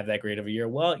didn't have that great of a year.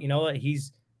 Well, you know what?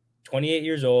 He's 28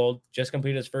 years old, just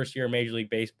completed his first year of Major League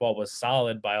Baseball, was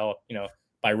solid by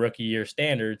by rookie year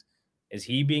standards. Is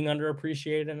he being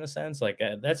underappreciated in a sense? Like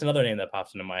that's another name that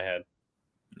pops into my head.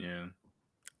 Yeah.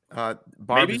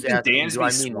 Barb is asking, do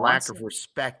I mean lack Swanson? of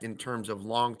respect in terms of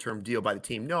long-term deal by the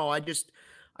team? No, I just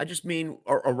mean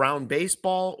around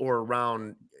baseball or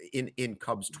around in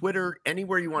Cubs Twitter,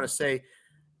 anywhere you want to say,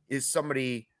 is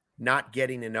somebody not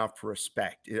getting enough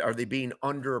respect? Are they being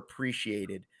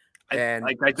underappreciated? And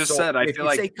like I just said, I feel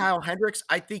like say Kyle Hendricks,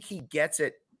 I think he gets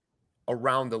it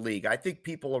around the league. I think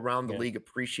people around the league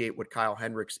appreciate what Kyle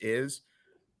Hendricks is.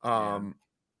 And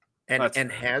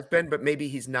has been, but maybe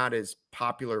he's not as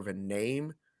popular of a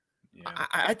name. Yeah.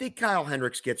 I think Kyle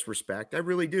Hendricks gets respect. I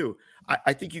really do.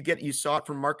 I think you saw it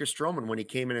from Marcus Stroman when he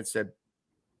came in and said,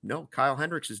 no, Kyle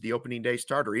Hendricks is the opening day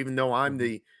starter. Even though I'm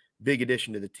the big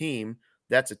addition to the team,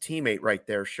 that's a teammate right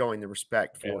there showing the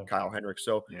respect for Kyle Hendricks.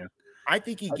 So I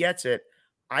think he gets it.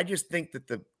 I just think that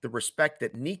the respect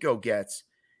that Nico gets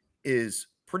is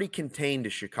pretty contained to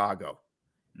Chicago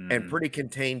and pretty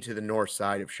contained to the north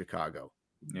side of Chicago.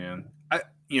 Yeah. I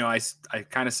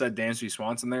kind of said Dansby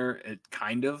Swanson there, it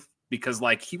kind of, because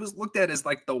like he was looked at as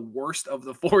like the worst of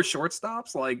the 4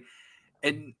 shortstops. Like,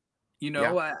 and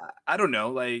I don't know,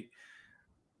 like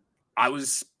I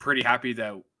was pretty happy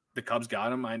that the Cubs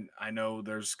got him. I know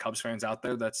there's Cubs fans out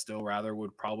there that still rather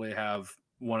would probably have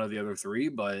one of the other 3,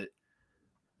 but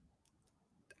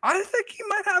I think he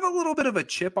might have a little bit of a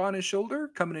chip on his shoulder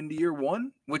coming into year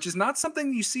one, which is not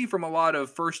something you see from a lot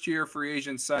of first-year free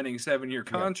agents signing 7-year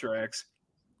contracts.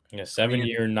 Yeah,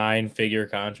 7-year, 9-figure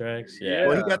contracts. Yeah.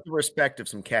 Well, he got the respect of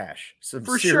some cash, some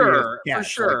For serious sure, cash. for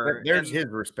sure. Like, there's And his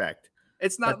respect.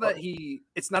 it's not that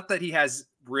he has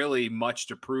really much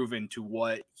to prove into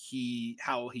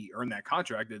how he earned that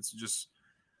contract. It's just,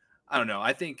 I don't know.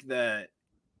 I think that,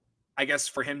 I guess,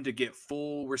 for him to get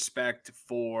full respect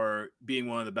for being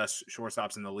one of the best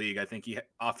shortstops in the league, I think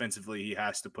offensively he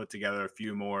has to put together a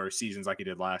few more seasons like he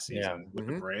did last season with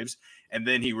the Braves, and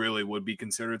then he really would be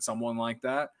considered someone like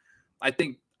that. I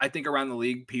think around the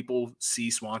league people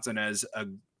see Swanson as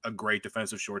a great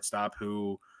defensive shortstop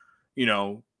who,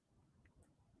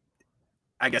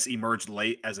 I guess, emerged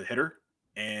late as a hitter,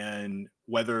 and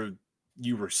whether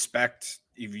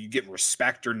if you get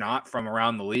respect or not from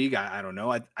around the league, I don't know.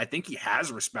 I think he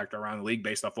has respect around the league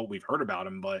based off what we've heard about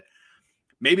him, but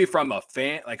maybe from a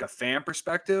fan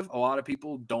perspective, a lot of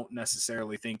people don't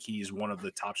necessarily think he's one of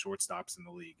the top shortstops in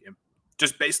the league. And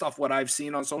just based off what I've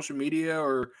seen on social media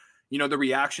or, the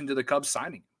reaction to the Cubs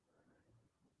signing.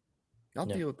 I'll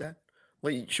deal with that.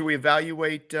 Well, should we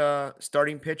evaluate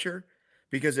starting pitcher?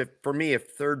 Because if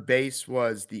third base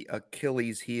was the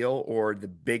Achilles heel or the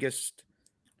biggest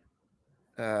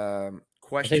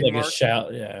question like mark, a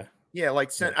shout, yeah. Yeah,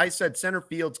 I said, center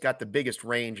field's got the biggest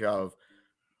range of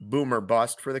boom or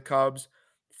bust for the Cubs.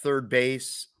 Third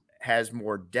base has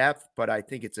more depth, but I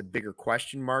think it's a bigger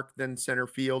question mark than center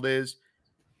field is.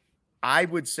 I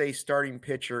would say starting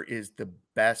pitcher is the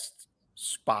best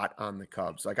spot on the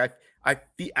Cubs. Like I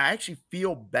actually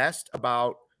feel best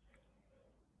about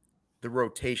the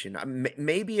rotation.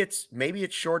 Maybe it's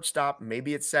shortstop,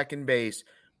 maybe it's second base,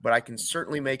 but I can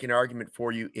certainly make an argument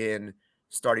for you in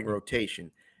starting rotation.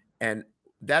 And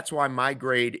that's why my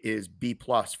grade is B+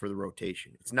 for the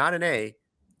rotation. It's not an A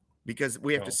because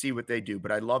we have to see what they do,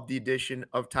 but I love the addition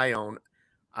of Tyone.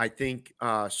 I think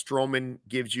Stroman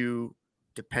gives you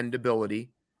dependability,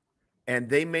 and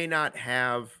they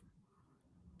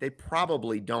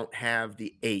probably don't have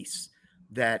the ace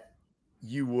that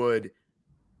you would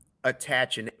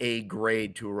attach an A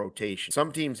grade to a rotation.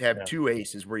 Some teams have 2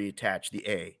 aces where you attach the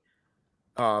A.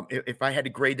 If I had to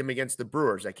grade them against the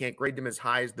Brewers, I can't grade them as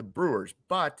high as the Brewers,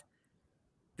 but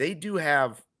they do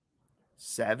have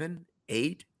 7,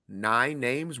 8, 9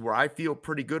 names where I feel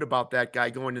pretty good about that guy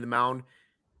going to the mound,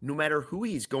 no matter who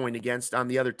he's going against on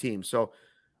the other team. So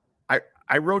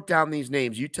I wrote down these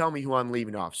names. You tell me who I'm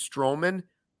leaving off. Stroman,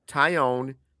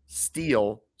 Tyone,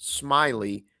 Steele,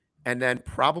 Smiley, and then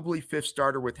probably fifth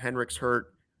starter with Hendricks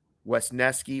hurt,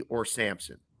 Wesneski or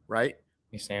Sampson, right?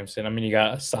 Sampson. I mean, you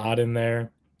got Assad in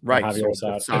there. Right.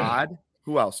 So Assad.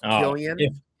 Who else? Killian.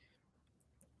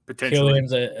 Potentially.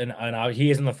 Killian's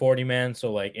he is in the 40-man,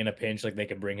 so like in a pinch, like they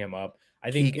could bring him up.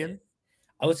 I think Keegan.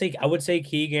 I would say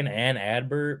Keegan and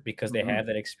Adbert because they have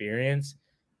that experience.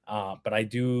 But I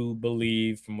do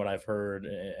believe from what I've heard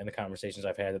and the conversations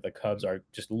I've had that the Cubs are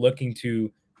just looking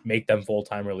to make them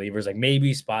full-time relievers, like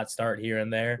maybe spot start here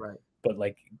and there, right? But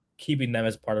like keeping them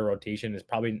as part of rotation is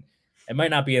probably, it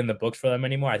might not be in the books for them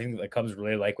anymore. I think the Cubs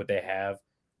really like what they have,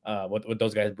 what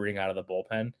those guys bring out of the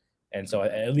bullpen. And so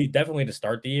at least definitely to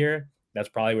start the year, that's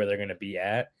probably where they're going to be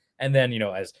at. And then,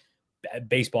 as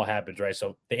baseball happens, right?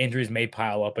 So the injuries may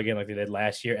pile up again like they did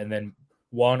last year. And then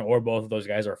one or both of those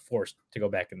guys are forced to go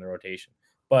back in the rotation.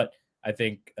 But I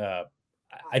think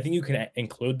you can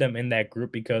include them in that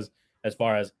group because as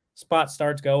far as spot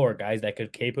starts go or guys that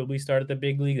could capably start at the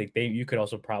big league, like you could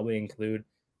also probably include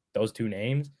those 2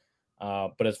 names.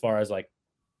 But as far as like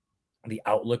the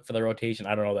outlook for the rotation,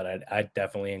 I don't know that I'd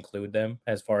definitely include them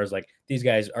as far as like these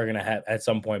guys are going to have at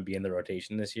some point be in the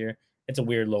rotation this year. It's a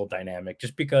weird little dynamic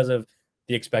just because of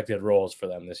the expected roles for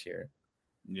them this year.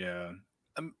 Yeah.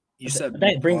 You said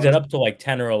that brings it up to like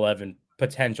 10 or 11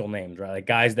 potential names, right? Like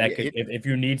guys that could, if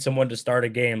you need someone to start a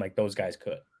game, like those guys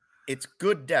could. It's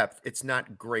good depth. It's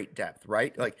not great depth,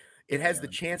 right? Like it has the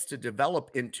chance to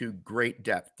develop into great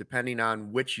depth depending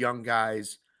on which young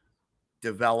guys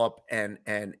develop and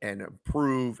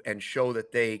improve and show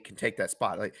that they can take that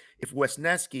spot. Like if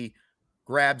Wesneski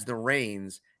grabs the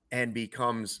reins and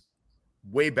becomes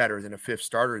way better than a fifth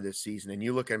starter this season, and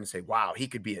you look at him and say, wow, he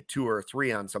could be a 2 or a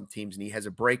 3 on some teams, and he has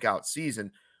a breakout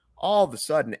season, all of a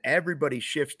sudden everybody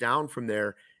shifts down from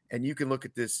there, and you can look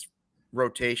at this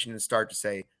rotation and start to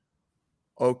say,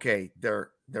 okay, they're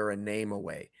a name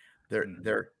away.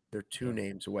 They're 2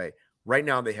 names away. Right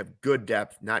now they have good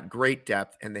depth, not great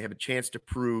depth, and they have a chance to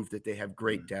prove that they have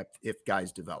great depth if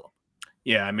guys develop.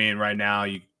 Yeah, I mean, right now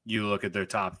you look at their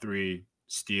top 3,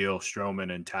 Steele,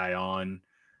 Stroman, and Tyone.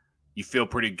 you feel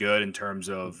pretty good in terms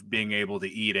of being able to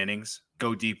eat innings,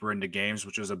 go deeper into games,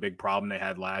 which was a big problem they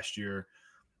had last year.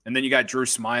 And then you got Drew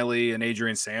Smiley and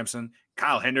Adrian Sampson,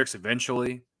 Kyle Hendricks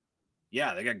eventually.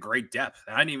 Yeah, they got great depth.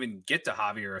 And I didn't even get to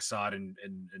Javier Assad and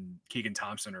Keegan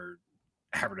Thompson or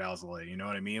Albert Alzolay. You know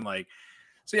what I mean? Like,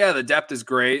 so yeah, the depth is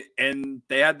great. And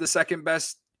they had the second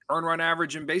best earn run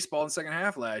average in baseball in the second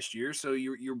half last year. So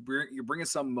you're bringing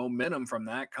some momentum from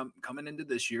that coming into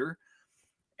this year.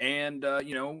 And,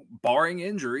 barring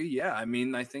injury, yeah, I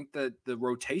mean, I think that the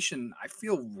rotation, I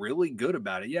feel really good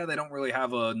about it. Yeah, they don't really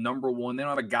have a number one. They don't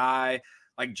have a guy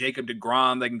like Jacob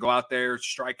deGrom that can go out there,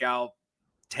 strike out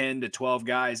 10 to 12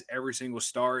 guys every single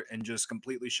start and just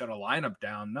completely shut a lineup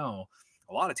down. No,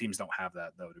 a lot of teams don't have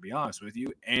that, though, to be honest with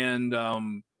you. And,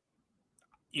 kind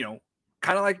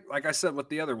of like I said with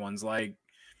the other ones, like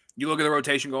you look at the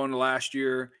rotation going into last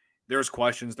year, there's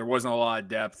questions. There wasn't a lot of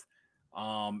depth.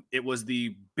 It was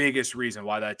the biggest reason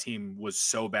why that team was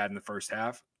so bad in the first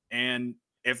half. And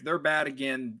if they're bad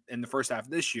again in the first half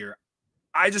this year,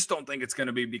 I just don't think it's going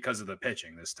to be because of the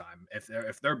pitching this time.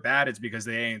 If they're bad, it's because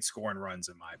they ain't scoring runs,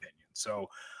 in my opinion. So,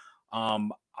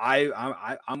 I'm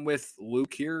with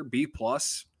Luke here, B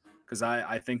plus, because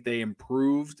I think they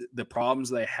improved the problems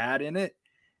they had in it,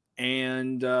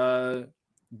 and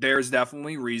there's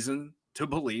definitely reason to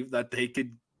believe that they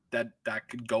could that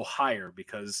could go higher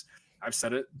because I've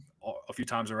said it a few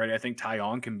times already. I think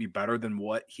Taillon can be better than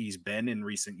what he's been in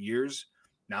recent years.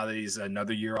 Now that he's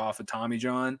another year off of Tommy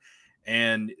John,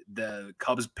 and the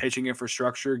Cubs pitching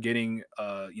infrastructure getting,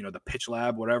 the pitch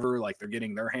lab, whatever, like they're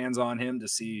getting their hands on him to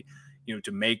see,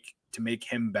 to make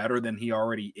him better than he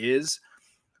already is.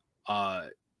 I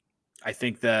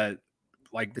think that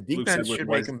like the defense should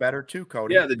make him better too,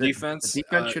 Cody. Yeah, the defense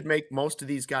should make most of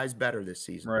these guys better this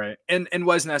season, right? And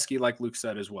Wesneski, like Luke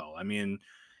said as well. I mean,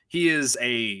 he is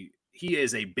a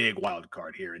big wild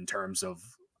card here in terms of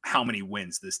how many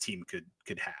wins this team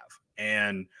could have.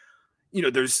 And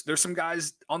there's some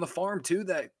guys on the farm too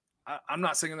that I'm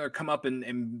not saying they're come up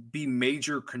and be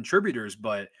major contributors,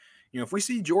 but if we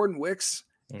see Jordan Wicks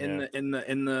in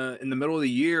the middle of the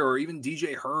year, or even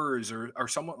DJ Hers or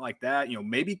someone like that,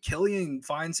 maybe Killian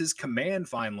finds his command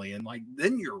finally, and like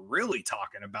then you're really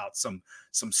talking about some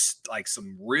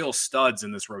real studs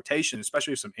in this rotation,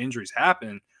 especially if some injuries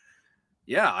happen.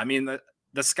 Yeah, I mean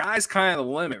the sky's kind of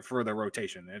the limit for the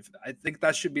rotation. I think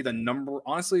that should be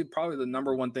probably the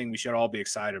number one thing we should all be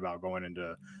excited about going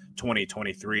into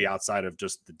 2023, outside of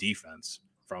just the defense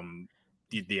from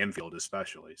the infield,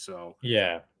 especially. So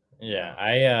yeah.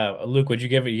 Luke, would you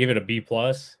give it a B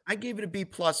plus? I gave it a B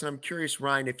plus, and I'm curious,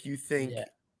 Ryan, if you think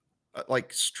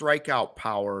like strikeout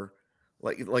power,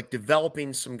 like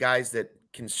developing some guys that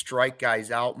can strike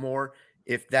guys out more,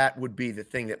 if that would be the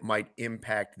thing that might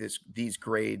impact these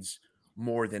grades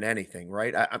more than anything,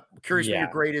 right? I'm curious what your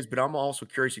grade is, but I'm also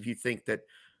curious if you think that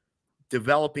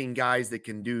developing guys that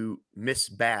can do miss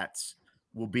bats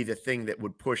will be the thing that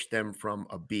would push them from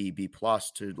a B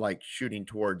plus to like shooting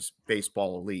towards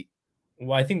baseball elite.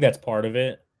 Well, I think that's part of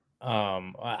it.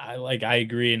 I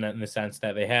agree in the sense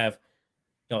that they have,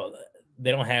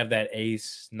 they don't have that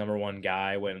ace number one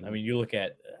guy. When, I mean, you look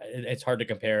at, it's hard to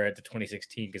compare it to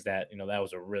 2016 because that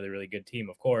was a really, really good team,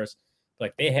 of course.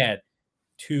 Like they had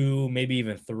 2, maybe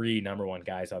even 3 number one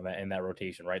guys in that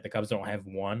rotation, right? The Cubs don't have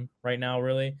one right now,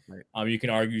 really. Right. You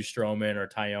can argue Stroman or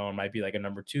Taillon might be like a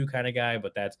number 2 kind of guy,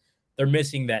 but they're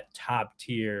missing that top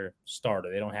tier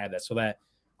starter. They don't have that, so that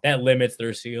limits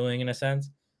their ceiling in a sense.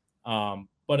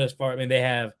 But as far, I mean, they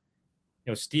have,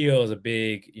 Steele is a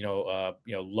big,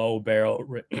 low barrel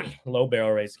rate, low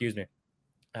strikeout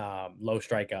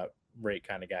rate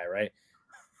kind of guy, right?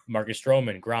 Marcus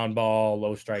Stroman, ground ball,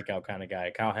 low strikeout kind of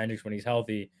guy. Kyle Hendricks, when he's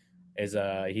healthy, he's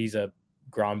a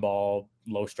ground ball,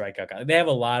 low strikeout guy. They have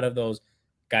a lot of those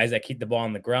guys that keep the ball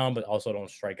on the ground, but also don't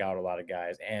strike out a lot of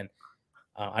guys. And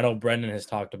I know Brendan has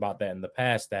talked about that in the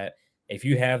past, that if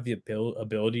you have the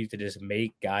ability to just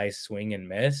make guys swing and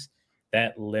miss,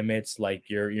 that limits like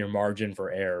your margin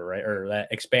for error, right? Or that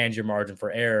expands your margin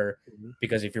for error,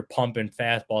 because if you're pumping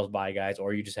fastballs by guys,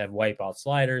 or you just have wipeout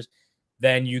sliders,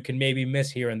 then you can maybe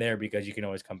miss here and there because you can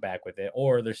always come back with it,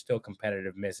 or there's still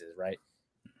competitive misses, right?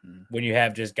 Mm-hmm. When you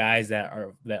have just guys that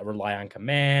rely on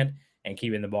command and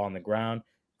keeping the ball on the ground,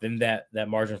 then that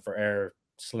margin for error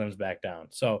slims back down.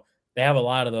 So they have a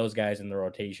lot of those guys in the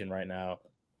rotation right now,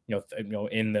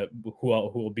 in the who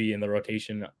will be in the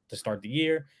rotation to start the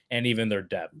year, and even their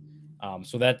depth.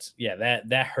 So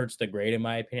that hurts the grade in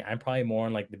my opinion. I'm probably more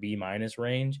in like the B-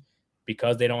 range,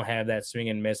 because they don't have that swing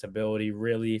and miss ability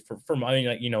really for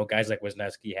guys like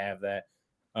Wisniewski have that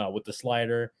with the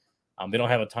slider. They don't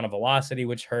have a ton of velocity,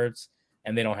 which hurts.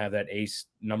 and they don't have that ace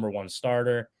number one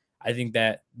starter. I think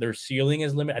that their ceiling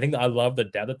is limited. I love the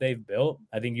depth that they've built.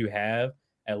 I think you have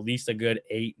at least a good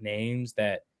 8 names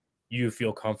that you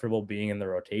feel comfortable being in the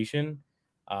rotation.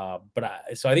 So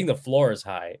I think the floor is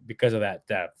high because of that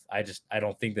depth. I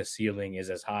don't think the ceiling is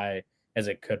as high as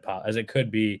it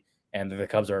could be, and the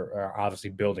Cubs are obviously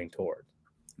building toward.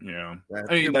 Yeah, That's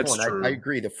I mean, that's point. true. I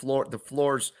agree. The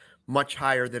floor's much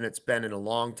higher than it's been in a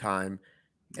long time,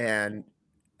 and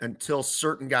until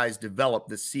certain guys develop,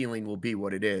 the ceiling will be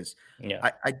what it is.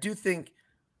 Yeah, I do think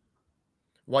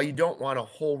while you don't want a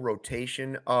whole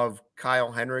rotation of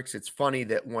Kyle Hendricks, it's funny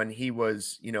that when he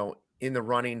was, in the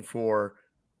running for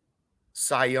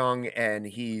Cy Young and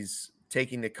he's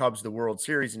taking the Cubs to the World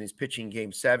Series and he's pitching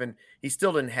Game 7, he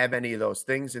still didn't have any of those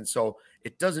things, and so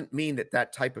it doesn't mean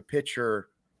that type of pitcher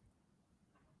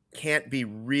can't be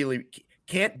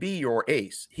your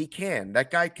ace. He can.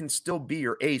 That guy can still be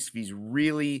your ace if he's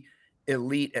really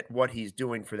elite at what he's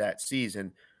doing for that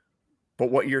season.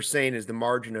 But what you're saying is the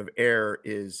margin of error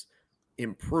is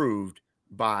improved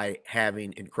by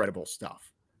having incredible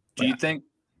stuff. Do you think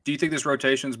this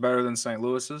rotation is better than St.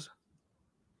 Louis's?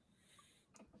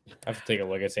 I have to take a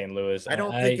look at St. Louis. I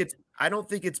don't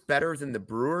think it's better than the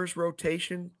Brewers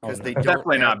rotation because they don't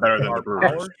definitely not better than the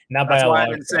Brewers. Not by That's a why I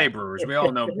long didn't say Brewers. We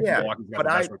all know. Yeah, Milwaukee's got the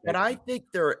best rotation. but I think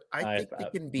they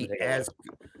can be as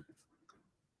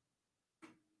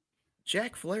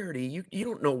Jack Flaherty. You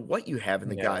don't know what you have in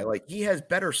the guy. Like, he has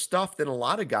better stuff than a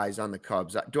lot of guys on the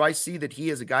Cubs. Do I see that he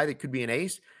is a guy that could be an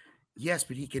ace? Yes,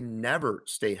 but he can never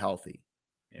stay healthy.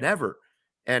 Yeah. Never.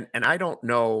 And I don't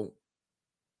know.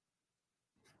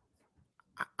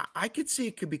 I could see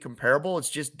it could be comparable. It's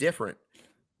just different,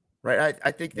 right?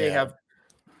 I think they have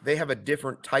a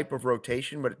different type of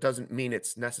rotation, but it doesn't mean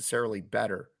it's necessarily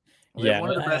better. Well, they had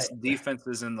one of the best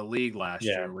defenses in the league last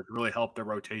year, which really helped the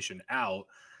rotation out.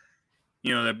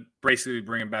 They're basically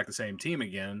bringing back the same team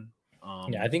again.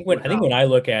 I think when I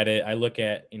look at it, I look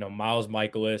at Miles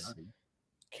Michaelis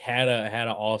had an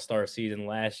all-star season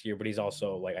last year, but he's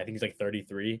also I think he's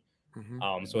 33.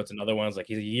 Mm-hmm. So it's another one. It's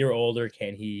he's a year older.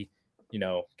 Can he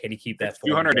keep that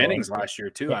 200 innings last year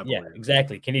too? I believe. Yeah,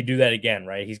 exactly. Can he do that again?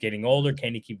 Right, he's getting older.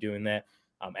 Can he keep doing that?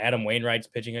 Adam Wainwright's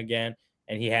pitching again,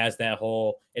 and he has that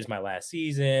whole "it's my last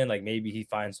season." Maybe he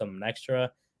finds something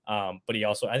extra. But he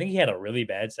also, I think he had a really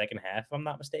bad second half, if I'm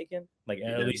not mistaken.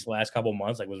 At least the last couple of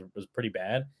months, was pretty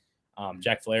bad.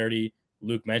 Jack Flaherty,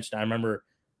 Luke mentioned. I remember,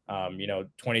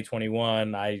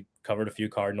 2021, I covered a few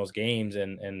Cardinals games,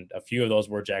 and a few of those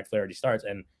were Jack Flaherty starts.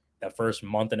 And that first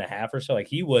month and a half or so,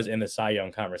 he was in the Cy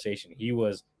Young conversation. He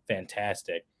was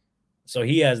fantastic. So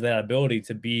he has that ability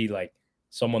to be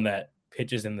someone that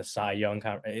pitches in the Cy Young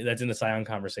that's in the Cy Young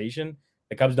conversation.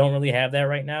 The Cubs don't really have that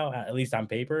right now, at least on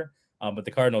paper. But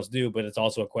the Cardinals do. But it's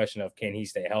also a question of, can he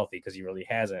stay healthy, because he really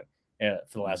hasn't for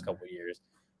the last couple of years.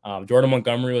 Jordan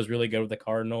Montgomery was really good with the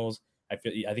Cardinals. I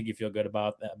think you feel good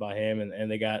about him, and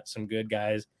they got some good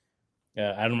guys.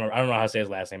 I don't know how to say his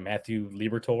last name. Matthew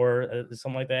Liberatore,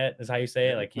 something like that is how you say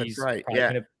it. He's right.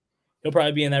 He'll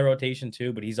probably be in that rotation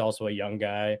too, but he's also a young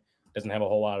guy, doesn't have a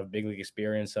whole lot of big league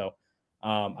experience. So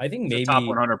I think maybe top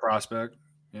 100 prospect.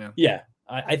 Yeah.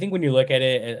 I think when you look at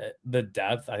it, the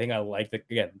depth, I think I like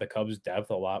the Cubs'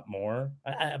 depth a lot more.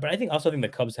 But I think the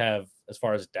Cubs have, as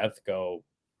far as depth go,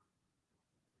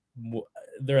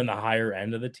 they're in the higher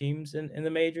end of the teams in the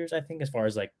majors. I think, as far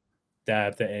as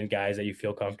depth and guys that you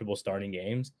feel comfortable starting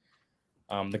games.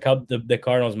 The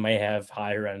Cardinals may have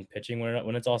higher end pitching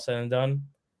when it's all said and done.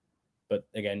 But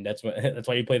again, that's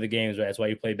why you play the games, right? That's why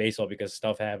you play baseball, because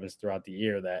stuff happens throughout the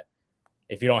year that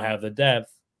if you don't have the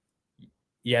depth,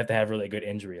 you have to have really good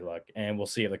injury luck, and we'll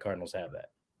see if the Cardinals have that.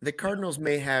 The Cardinals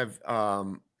may have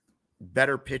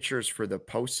better pitchers for the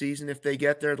postseason if they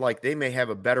get there. They may have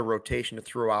a better rotation to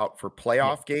throw out for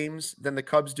playoff games than the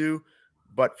Cubs do.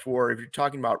 But if you're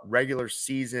talking about regular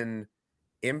season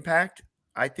impact,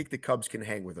 I think the Cubs can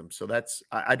hang with them. So that's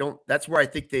where I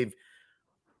think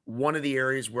one of the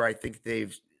areas where I think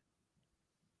they've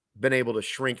been able to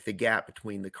shrink the gap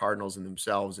between the Cardinals and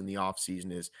themselves in the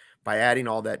offseason is by adding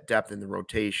all that depth in the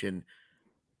rotation.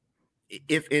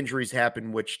 If injuries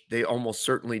happen, which they almost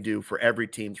certainly do for every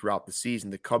team throughout the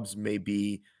season, the Cubs may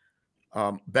be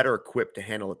better equipped to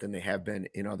handle it than they have been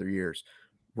in other years.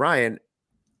 Ryan,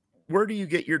 where do you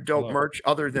get your dope merch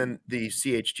other than the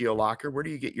CHGO locker? Where do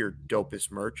you get your dopest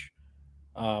merch?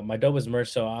 My dopest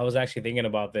merch. So I was actually thinking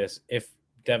about this. If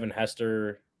Devin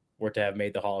Hester were to have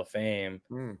made the Hall of Fame,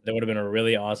 that would have been a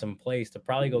really awesome place to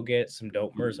probably go get some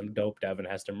dope merch, some dope Devin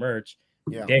Hester merch.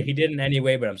 Yeah, he didn't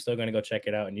anyway, but I'm still going to go check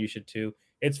it out, and you should too.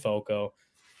 It's FOCO.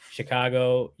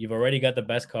 Chicago, you've already got the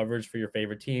best coverage for your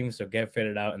favorite team, so get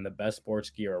fitted out in the best sports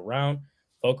gear around.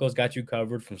 Foco's got you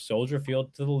covered from Soldier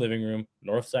Field to the living room,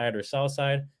 north side or south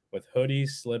side, with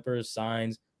hoodies, slippers,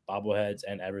 signs, bobbleheads,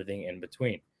 and everything in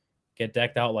between. Get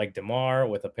decked out like DeMar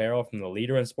with apparel from the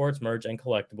leader in sports merch and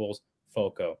collectibles,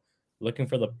 Foco. Looking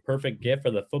for the perfect gift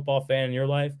for the football fan in your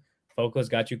life? Foco's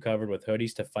got you covered with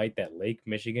hoodies to fight that Lake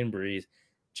Michigan breeze.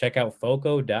 Check out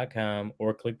foco.com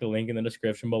or click the link in the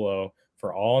description below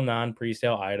for all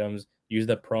non-presale items. Use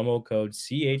the promo code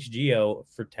CHGO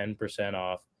for 10%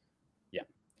 off. Yeah,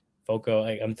 Foco,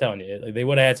 I'm telling you, they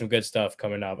would have had some good stuff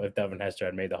coming up if Devin Hester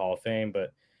had made the Hall of Fame,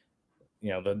 but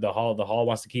the Hall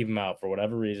wants to keep him out for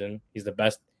whatever reason. He's the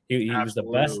best. He was the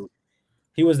best.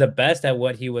 He was the best at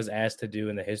what he was asked to do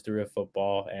in the history of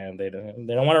football, and they don't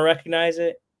want to recognize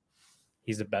it.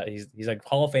 He's the best. He's like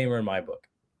Hall of Famer in my book.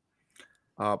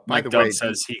 Mike Dub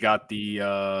says he got the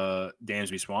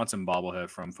Dansby Swanson bobblehead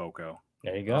from Foco.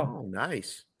 There you go. Oh,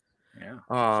 nice.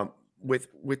 Yeah.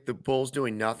 With the Bulls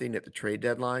doing nothing at the trade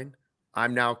deadline,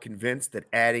 I'm now convinced that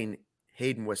adding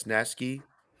Hayden Wisniewski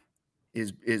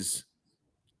is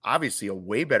obviously a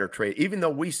way better trade. Even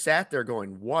though we sat there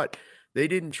going, "What? They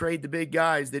didn't trade the big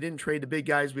guys. They didn't trade the big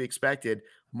guys we expected."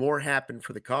 More happened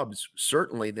for the Cubs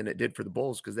certainly than it did for the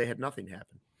Bulls because they had nothing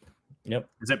happen. Yep.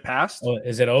 Is it passed? Oh,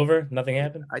 is it over? Nothing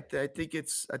happened. I think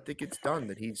it's done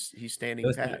that he's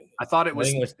standing pat. I thought it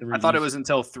was. I thought it was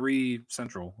until 3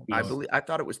 Central. I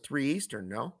thought it was 3 Eastern.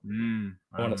 No,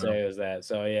 I want to say it was that.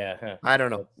 So yeah, huh. I don't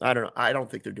know. I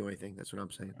don't think they're doing anything. That's what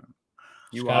I'm saying.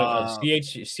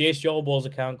 CHGO Bulls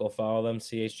account. Go follow them.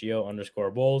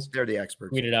 CHGO_Bulls. They're the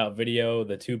experts. Tweeted out video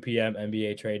the 2 p.m.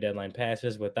 NBA trade deadline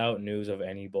passes without news of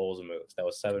any Bulls moves. That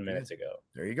was 7 minutes ago.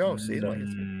 There you go. See,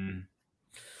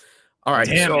 all right.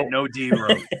 Damn it, no D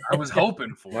Rose. I was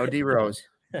hoping for no D Rose.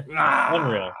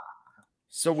 Unreal.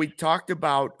 So we've talked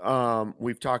about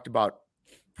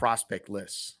prospect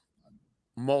lists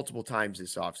multiple times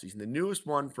this offseason. The newest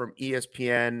one from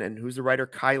ESPN, and who's the writer?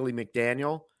 Kylie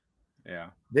McDaniel. Yeah.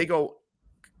 Kylie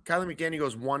McDaniel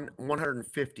goes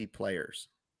 150 players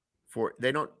for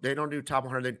they don't do top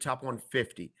 100, they do top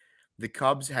 150. The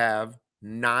Cubs have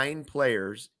 9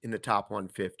 players in the top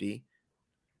 150.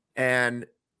 And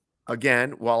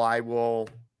again, while I will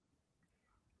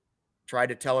try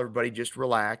to tell everybody just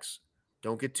relax,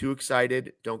 don't get too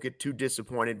excited, don't get too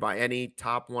disappointed by any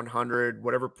top 100,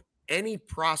 whatever, any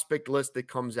prospect list that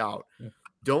comes out.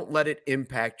 Don't let it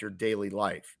impact your daily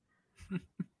life.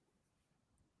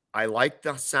 I like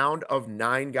the sound of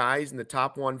 9 guys in the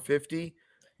top 150,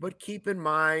 but keep in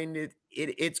mind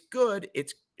it's good.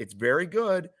 It's very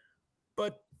good,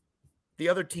 but the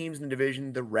other teams in the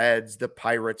division, the Reds, the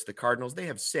Pirates, the Cardinals, they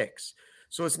have 6.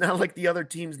 So it's not like the other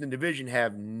teams in the division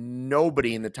have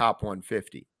nobody in the top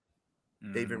 150.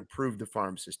 They've improved the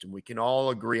farm system. We can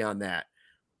all agree on that.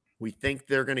 We think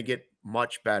they're going to get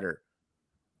much better.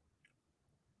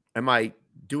 Am I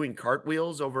doing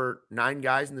cartwheels over 9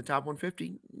 guys in the top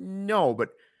 150? No, but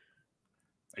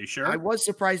are you sure? I was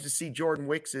surprised to see Jordan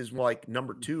Wicks is like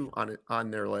number 2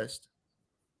 on their list.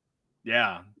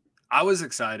 Yeah, I was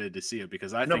excited to see it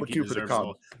because I think he deserves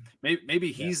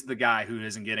maybe he's the guy who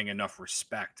isn't getting enough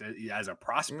respect as a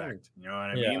prospect. You know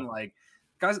what I mean? Like,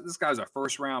 this guy's a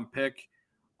first-round pick,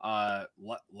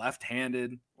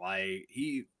 left-handed. Like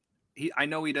I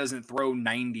know he doesn't throw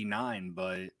 99,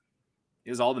 but he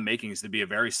has all the makings to be a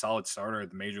very solid starter at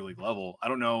the major league level. I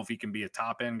don't know if he can be a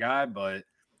top-end guy, but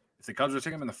if the Cubs were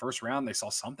taking him in the first round, they saw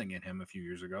something in him a few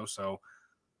years ago. So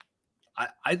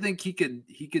I think he could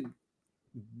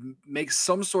make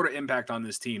some sort of impact on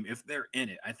this team if they're in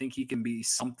it. I think he can be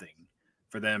something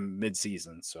for them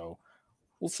mid-season. So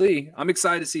we'll see. I'm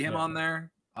excited to see him on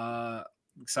there.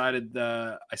 Excited.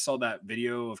 I saw that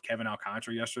video of Kevin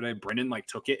Alcantara yesterday. Brendan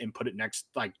took it and put it next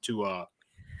to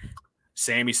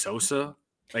Sammy Sosa.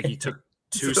 Like he took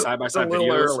 2 side-by-side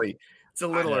videos. It's a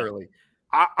little early.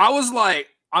 I was like,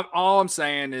 all I'm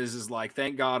saying is like,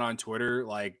 thank God on Twitter,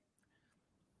 like,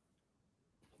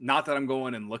 not that I'm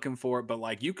going and looking for it, but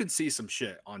like you could see some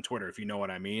shit on Twitter if you know what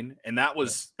I mean. And that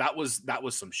was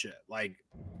some shit. Like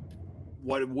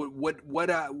what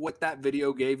that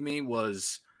video gave me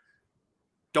was,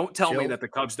 don't tell me that the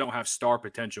Cubs don't have star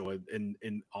potential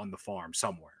in on the farm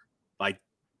somewhere. Like,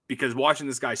 because watching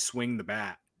this guy swing the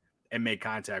bat and make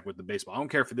contact with the baseball, I don't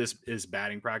care if this is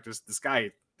batting practice. This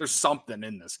guy, there's something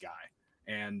in this guy,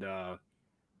 and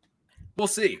we'll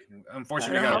see.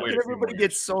 Unfortunately, how can everybody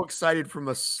get so excited from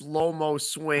a slow-mo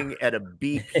swing at a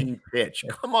BP pitch?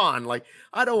 Come on, like,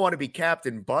 I don't want to be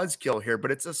Captain Buzzkill here,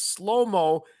 but it's a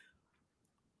slow-mo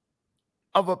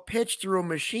of a pitch through a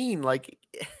machine. Like,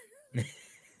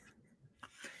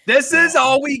 This is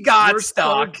all we got,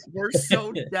 Stock. We're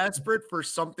so desperate for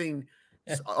something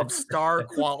of star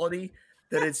quality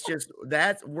that it's just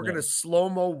that we're going to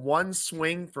slow-mo one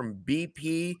swing from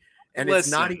BP, and it's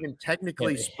not even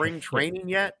technically spring training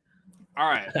yet. All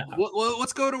right. Well,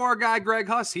 let's go to our guy, Greg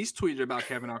Huss. He's tweeted about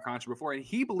Kevin Alcantara before, and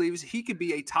he believes he could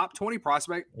be a top 20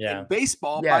 prospect in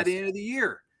baseball by the end of the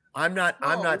year. I'm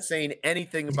not saying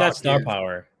anything he's about got star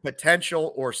power,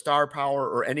 potential or star power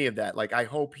or any of that. Like, I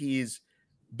hope he's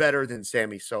better than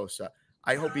Sammy Sosa.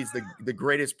 I hope he's the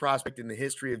greatest prospect in the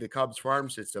history of the Cubs farm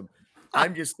system.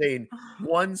 I'm just saying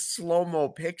one slow-mo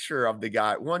picture of the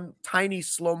guy, one tiny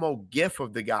slow-mo gif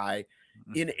of the guy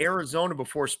in Arizona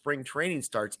before spring training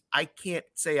starts. I can't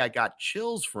say I got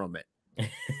chills from it.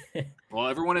 Well,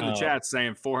 everyone in the chat's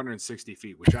saying 460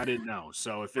 feet, which I didn't know.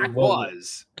 So if it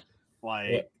was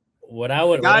like what I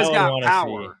would guys got want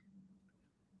power. To see,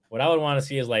 what I would want to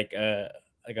see is like I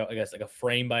guess like a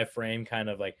frame by frame kind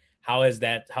of like how is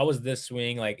this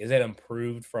swing, like is it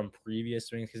improved from previous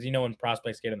swings? Because when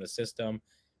prospects get in the system,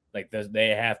 like they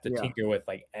have to tinker with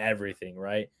like everything,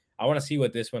 right? I want to see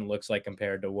what this one looks like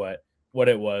compared to what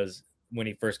it was when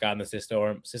he first got in the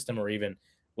system or even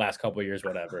last couple of years,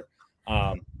 whatever.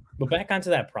 But back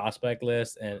onto that prospect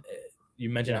list, and you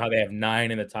mentioned how they have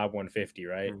 9 in the top 150,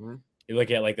 right? Mm-hmm. You look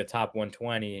at like the top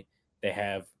 120, they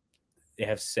have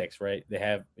 6, right? They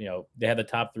have the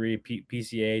top 3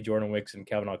 PCA, Jordan Wicks and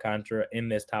Kevin Alcantara in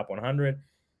this top 100,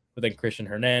 but then Christian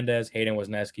Hernandez, Hayden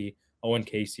Wesneski, Owen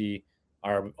Casey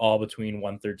are all between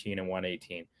 113 and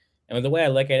 118. And the way I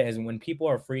look at it is when people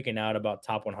are freaking out about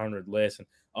top 100 lists and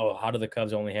how do the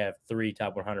Cubs only have 3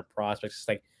 top 100 prospects? It's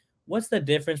like, what's the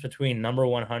difference between number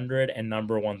 100 and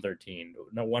number 113?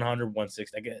 No, 100,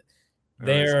 160.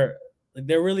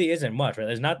 There really isn't much, right?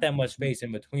 There's not that much space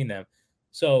in between them.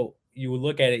 So you would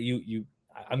look at it.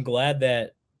 I'm glad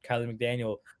that Kylie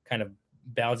McDaniel kind of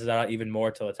balances out even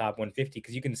more to the top 150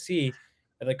 because you can see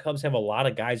that the Cubs have a lot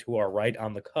of guys who are right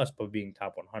on the cusp of being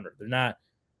top 100.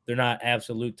 They're not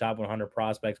absolute top 100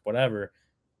 prospects, whatever,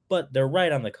 but they're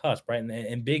right on the cusp, right? And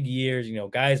in big years,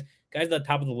 guys at the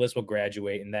top of the list will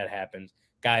graduate, and that happens.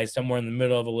 Guys somewhere in the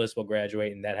middle of the list will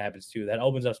graduate, and that happens too. That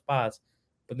opens up spots.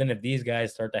 But then if these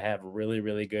guys start to have really,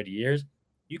 really good years,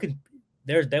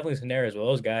 there's definitely scenarios where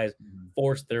those guys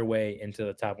force their way into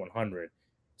the top 100.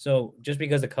 So just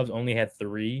because the Cubs only had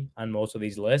 3 on most of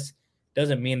these lists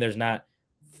doesn't mean there's not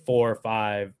 4 or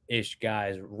 5-ish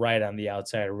guys right on the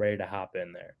outside ready to hop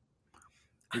in there.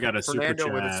 We got a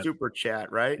Fernando with a super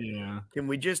chat, right? Yeah. Can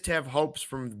we just have hopes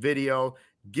from video?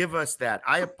 Give us that.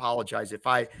 I apologize if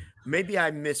maybe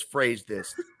I misphrased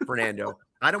this, Fernando.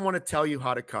 I don't want to tell you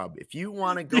how to Cub. If you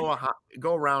want to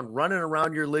go around running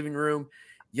around your living room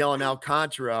yelling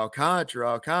Alcantara, Alcantara,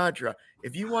 Alcantara,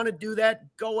 if you want to do that,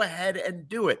 go ahead and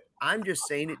do it. I'm just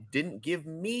saying it didn't give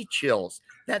me chills.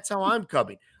 That's how I'm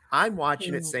Cubbing. I'm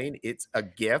watching it saying it's a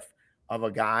gif of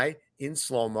a guy in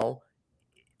slow-mo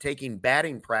taking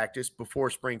batting practice before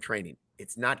spring training.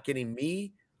 It's not getting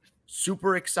me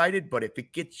super excited, but if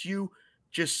it gets you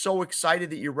just so excited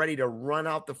that you're ready to run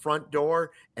out the front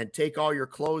door and take all your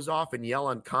clothes off and yell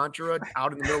on Contra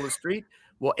out in the middle of the street,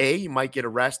 well, A, you might get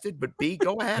arrested, but B,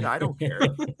 go ahead. I don't care.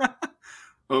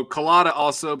 Well, Colada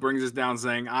also brings us down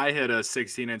saying, I hit a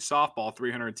 16-inch softball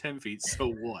 310 feet,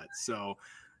 so what? So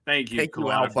thank you,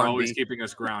 Colada, for always keeping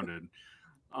us grounded.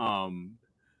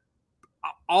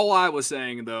 All I was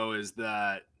saying, though, is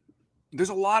that there's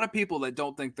a lot of people that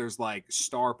don't think there's, like,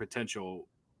 star potential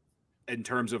in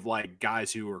terms of, like,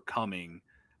 guys who are coming.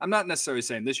 I'm not necessarily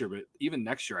saying this year, but even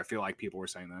next year, I feel like people were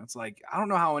saying that. It's like, I don't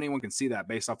know how anyone can see that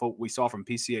based off what we saw from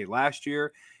PCA last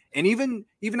year. And even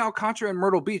Alcantara and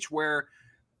Myrtle Beach, where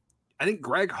I think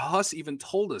Greg Huss even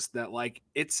told us that, like,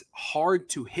 it's hard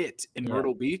to hit in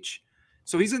Myrtle Beach.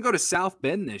 So he's going to go to South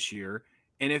Bend this year.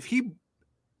 And if he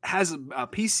has a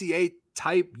PCA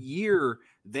type year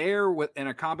there in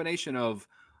a combination of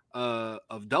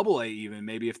Double-A, even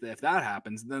maybe if that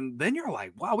happens, then you're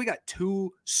like, wow, we got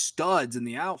 2 studs in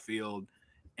the outfield,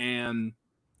 and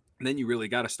then you really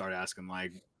got to start asking,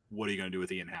 like, what are you going to do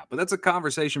with Ian Happ? But that's a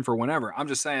conversation for whenever. I'm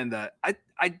just saying that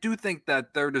I do think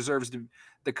that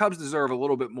the Cubs deserve a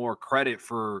little bit more credit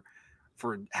for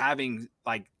having,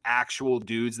 like, actual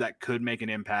dudes that could make an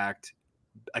impact,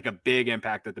 like a big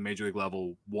impact at the major league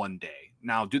level one day.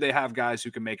 Now, do they have guys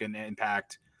who can make an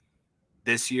impact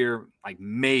this year? Like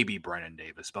maybe Brennan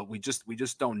Davis, but we just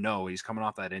don't know. He's coming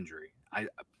off that injury.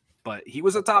 But he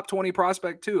was a top 20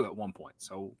 prospect too at one point.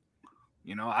 So,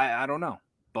 I don't know,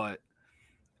 but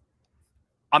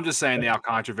I'm just saying the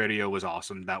Alcantara video was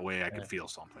awesome. That way I could feel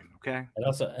something. Okay. And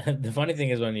also the funny thing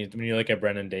is when you look at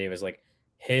Brennan Davis, like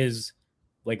his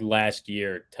like last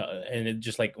year, and it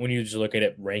just like when you just look at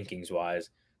it rankings wise,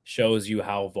 shows you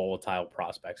how volatile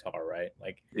prospects are, right?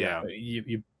 Like, Yeah.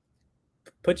 you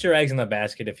put your eggs in the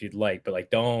basket if you'd like, but like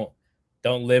don't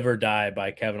live or die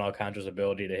by Kevin Alcantara's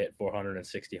ability to hit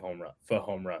 460 home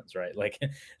runs, right? Like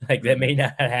that may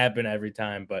not happen every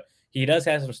time, but he does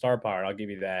have some star power. I'll give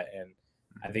you that, and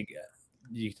I think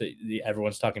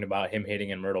everyone's talking about him hitting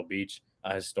in Myrtle Beach,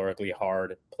 a historically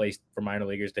hard place for minor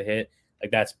leaguers to hit.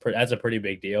 Like that's a pretty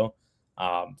big deal.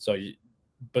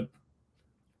 But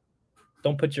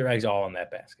don't put your eggs all in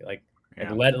that basket. Like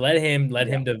let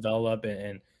him develop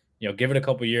and give it a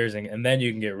couple years and then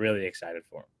you can get really excited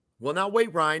for him. Well, now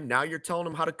wait, Ryan. Now you're telling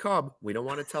him how to cub. We don't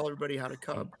want to tell everybody how to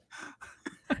cub.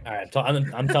 All right,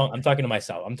 I'm talking to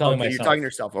myself. I'm telling myself. You're talking to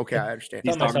yourself. Okay, I understand.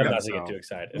 Tell myself not to get too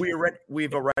excited.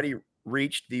 We've already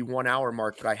reached the 1 hour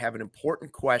mark, but I have an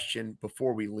important question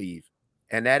before we leave,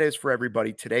 and that is for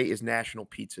everybody. Today is National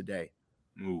Pizza Day.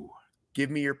 Ooh.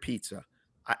 Give me your pizza.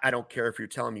 I don't care if you're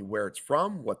telling me where it's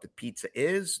from, what the pizza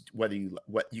is, what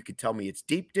you could tell me it's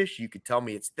deep dish, you could tell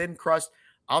me it's thin crust.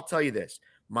 I'll tell you this.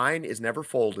 Mine is never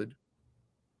folded.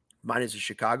 Mine is a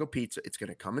Chicago pizza. It's going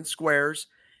to come in squares.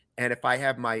 And if I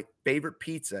have my favorite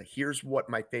pizza, here's what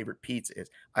my favorite pizza is.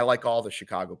 I like all the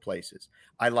Chicago places.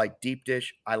 I like deep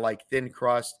dish. I like thin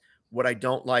crust. What I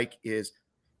don't like is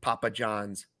Papa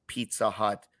John's, Pizza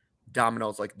Hut,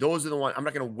 Domino's. Like those are the ones. I'm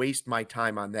not going to waste my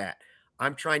time on that.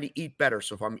 I'm trying to eat better.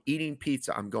 So if I'm eating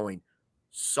pizza, I'm going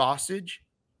sausage,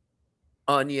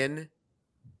 onion,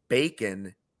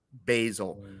 bacon,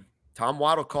 basil. Tom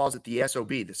Waddle calls it the SOB,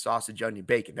 the sausage, onion,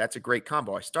 bacon. That's a great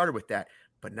combo. I started with that,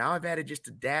 but now I've added just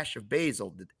a dash of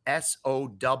basil. The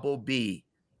SOBB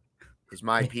is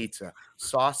my pizza.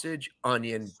 Sausage,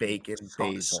 onion, bacon,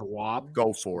 basil. Swab.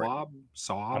 Go for it.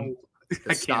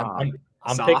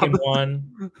 I'm picking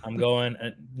one. I'm going.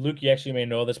 Luke, you actually may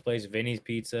know this place, Vinny's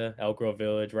Pizza, Elk Grove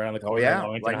Village, right on the corner of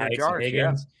Wellington Heights and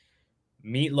Higgins.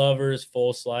 Meat Lovers,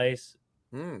 full slice.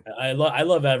 I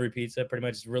love every pizza. Pretty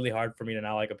much, it's really hard for me to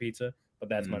not like a pizza, but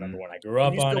that's my number one. I grew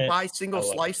up on it. You still buy single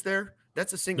slice there?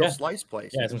 That's a single slice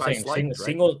place. Yeah, that's what I'm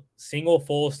saying. Single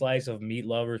full slice of Meat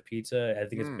Lovers pizza. I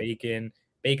think it's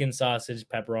bacon, sausage,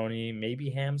 pepperoni,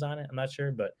 maybe hams on it. I'm not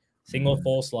sure, but single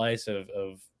full slice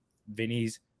of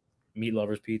Vinny's Meat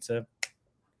Lovers pizza.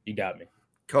 You got me.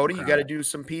 Cody, you got to do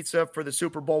some pizza for the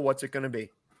Super Bowl. What's it going to be?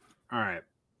 All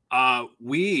right.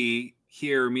 We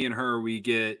here, me and her, we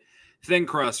get thin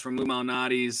crust from Lou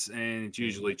Malnati's, and it's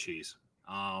usually cheese.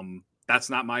 That's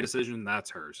not my decision. That's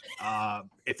hers.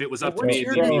 If it was up to me,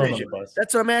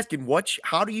 that's what I'm asking.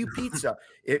 How do you pizza?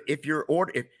 if you're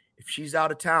if she's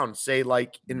out of town, say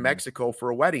like in Mexico for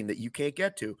a wedding that you can't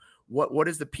get to, what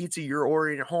is the pizza you're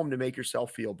ordering at home to make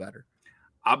yourself feel better?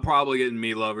 I'm probably getting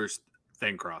Meat Lovers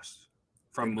thin crust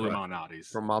from Lou Malnati's.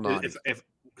 From Malnati's.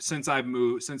 Since I've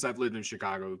lived in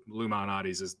Chicago, Lou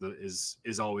Malnati's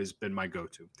is always been my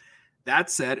go-to. That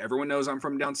said, everyone knows I'm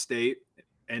from downstate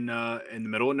in the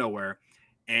middle of nowhere.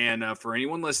 And for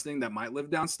anyone listening that might live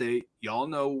downstate, y'all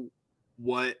know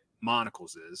what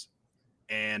Monocle's is.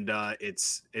 And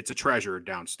it's a treasure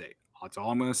downstate. That's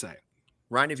all I'm going to say.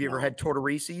 Ryan, have you ever had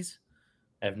Tortorices?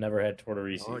 I've never had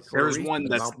Tortorices. Oh, there's one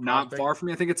that's not far from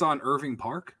me. I think it's on Irving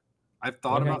Park. I've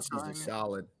thought about trying it.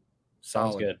 Solid.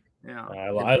 Sounds good. Yeah.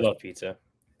 I love pizza.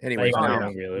 Anyway,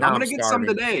 I'm going to get some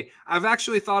today. I've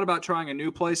actually thought about trying a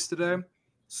new place today.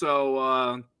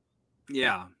 So,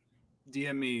 yeah,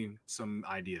 DM me some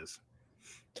ideas.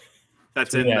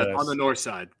 That's on the north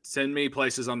side. Send me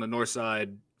places on the north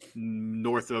side,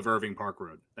 north of Irving Park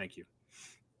Road. Thank you.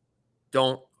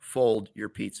 Don't fold your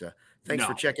pizza. Thanks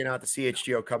for checking out the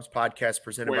CHGO Cubs podcast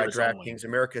presented by DraftKings,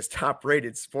 America's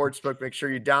top-rated sportsbook. Make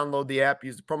sure you download the app.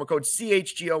 Use the promo code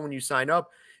CHGO when you sign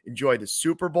up. Enjoy the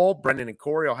Super Bowl. Brendan and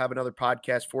Corey, I'll have another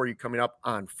podcast for you coming up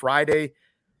on Friday.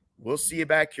 We'll see you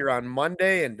back here on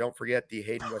Monday. And don't forget, the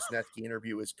Hayden Wesneski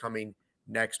interview is coming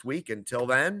next week. Until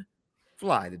then,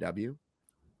 fly the W.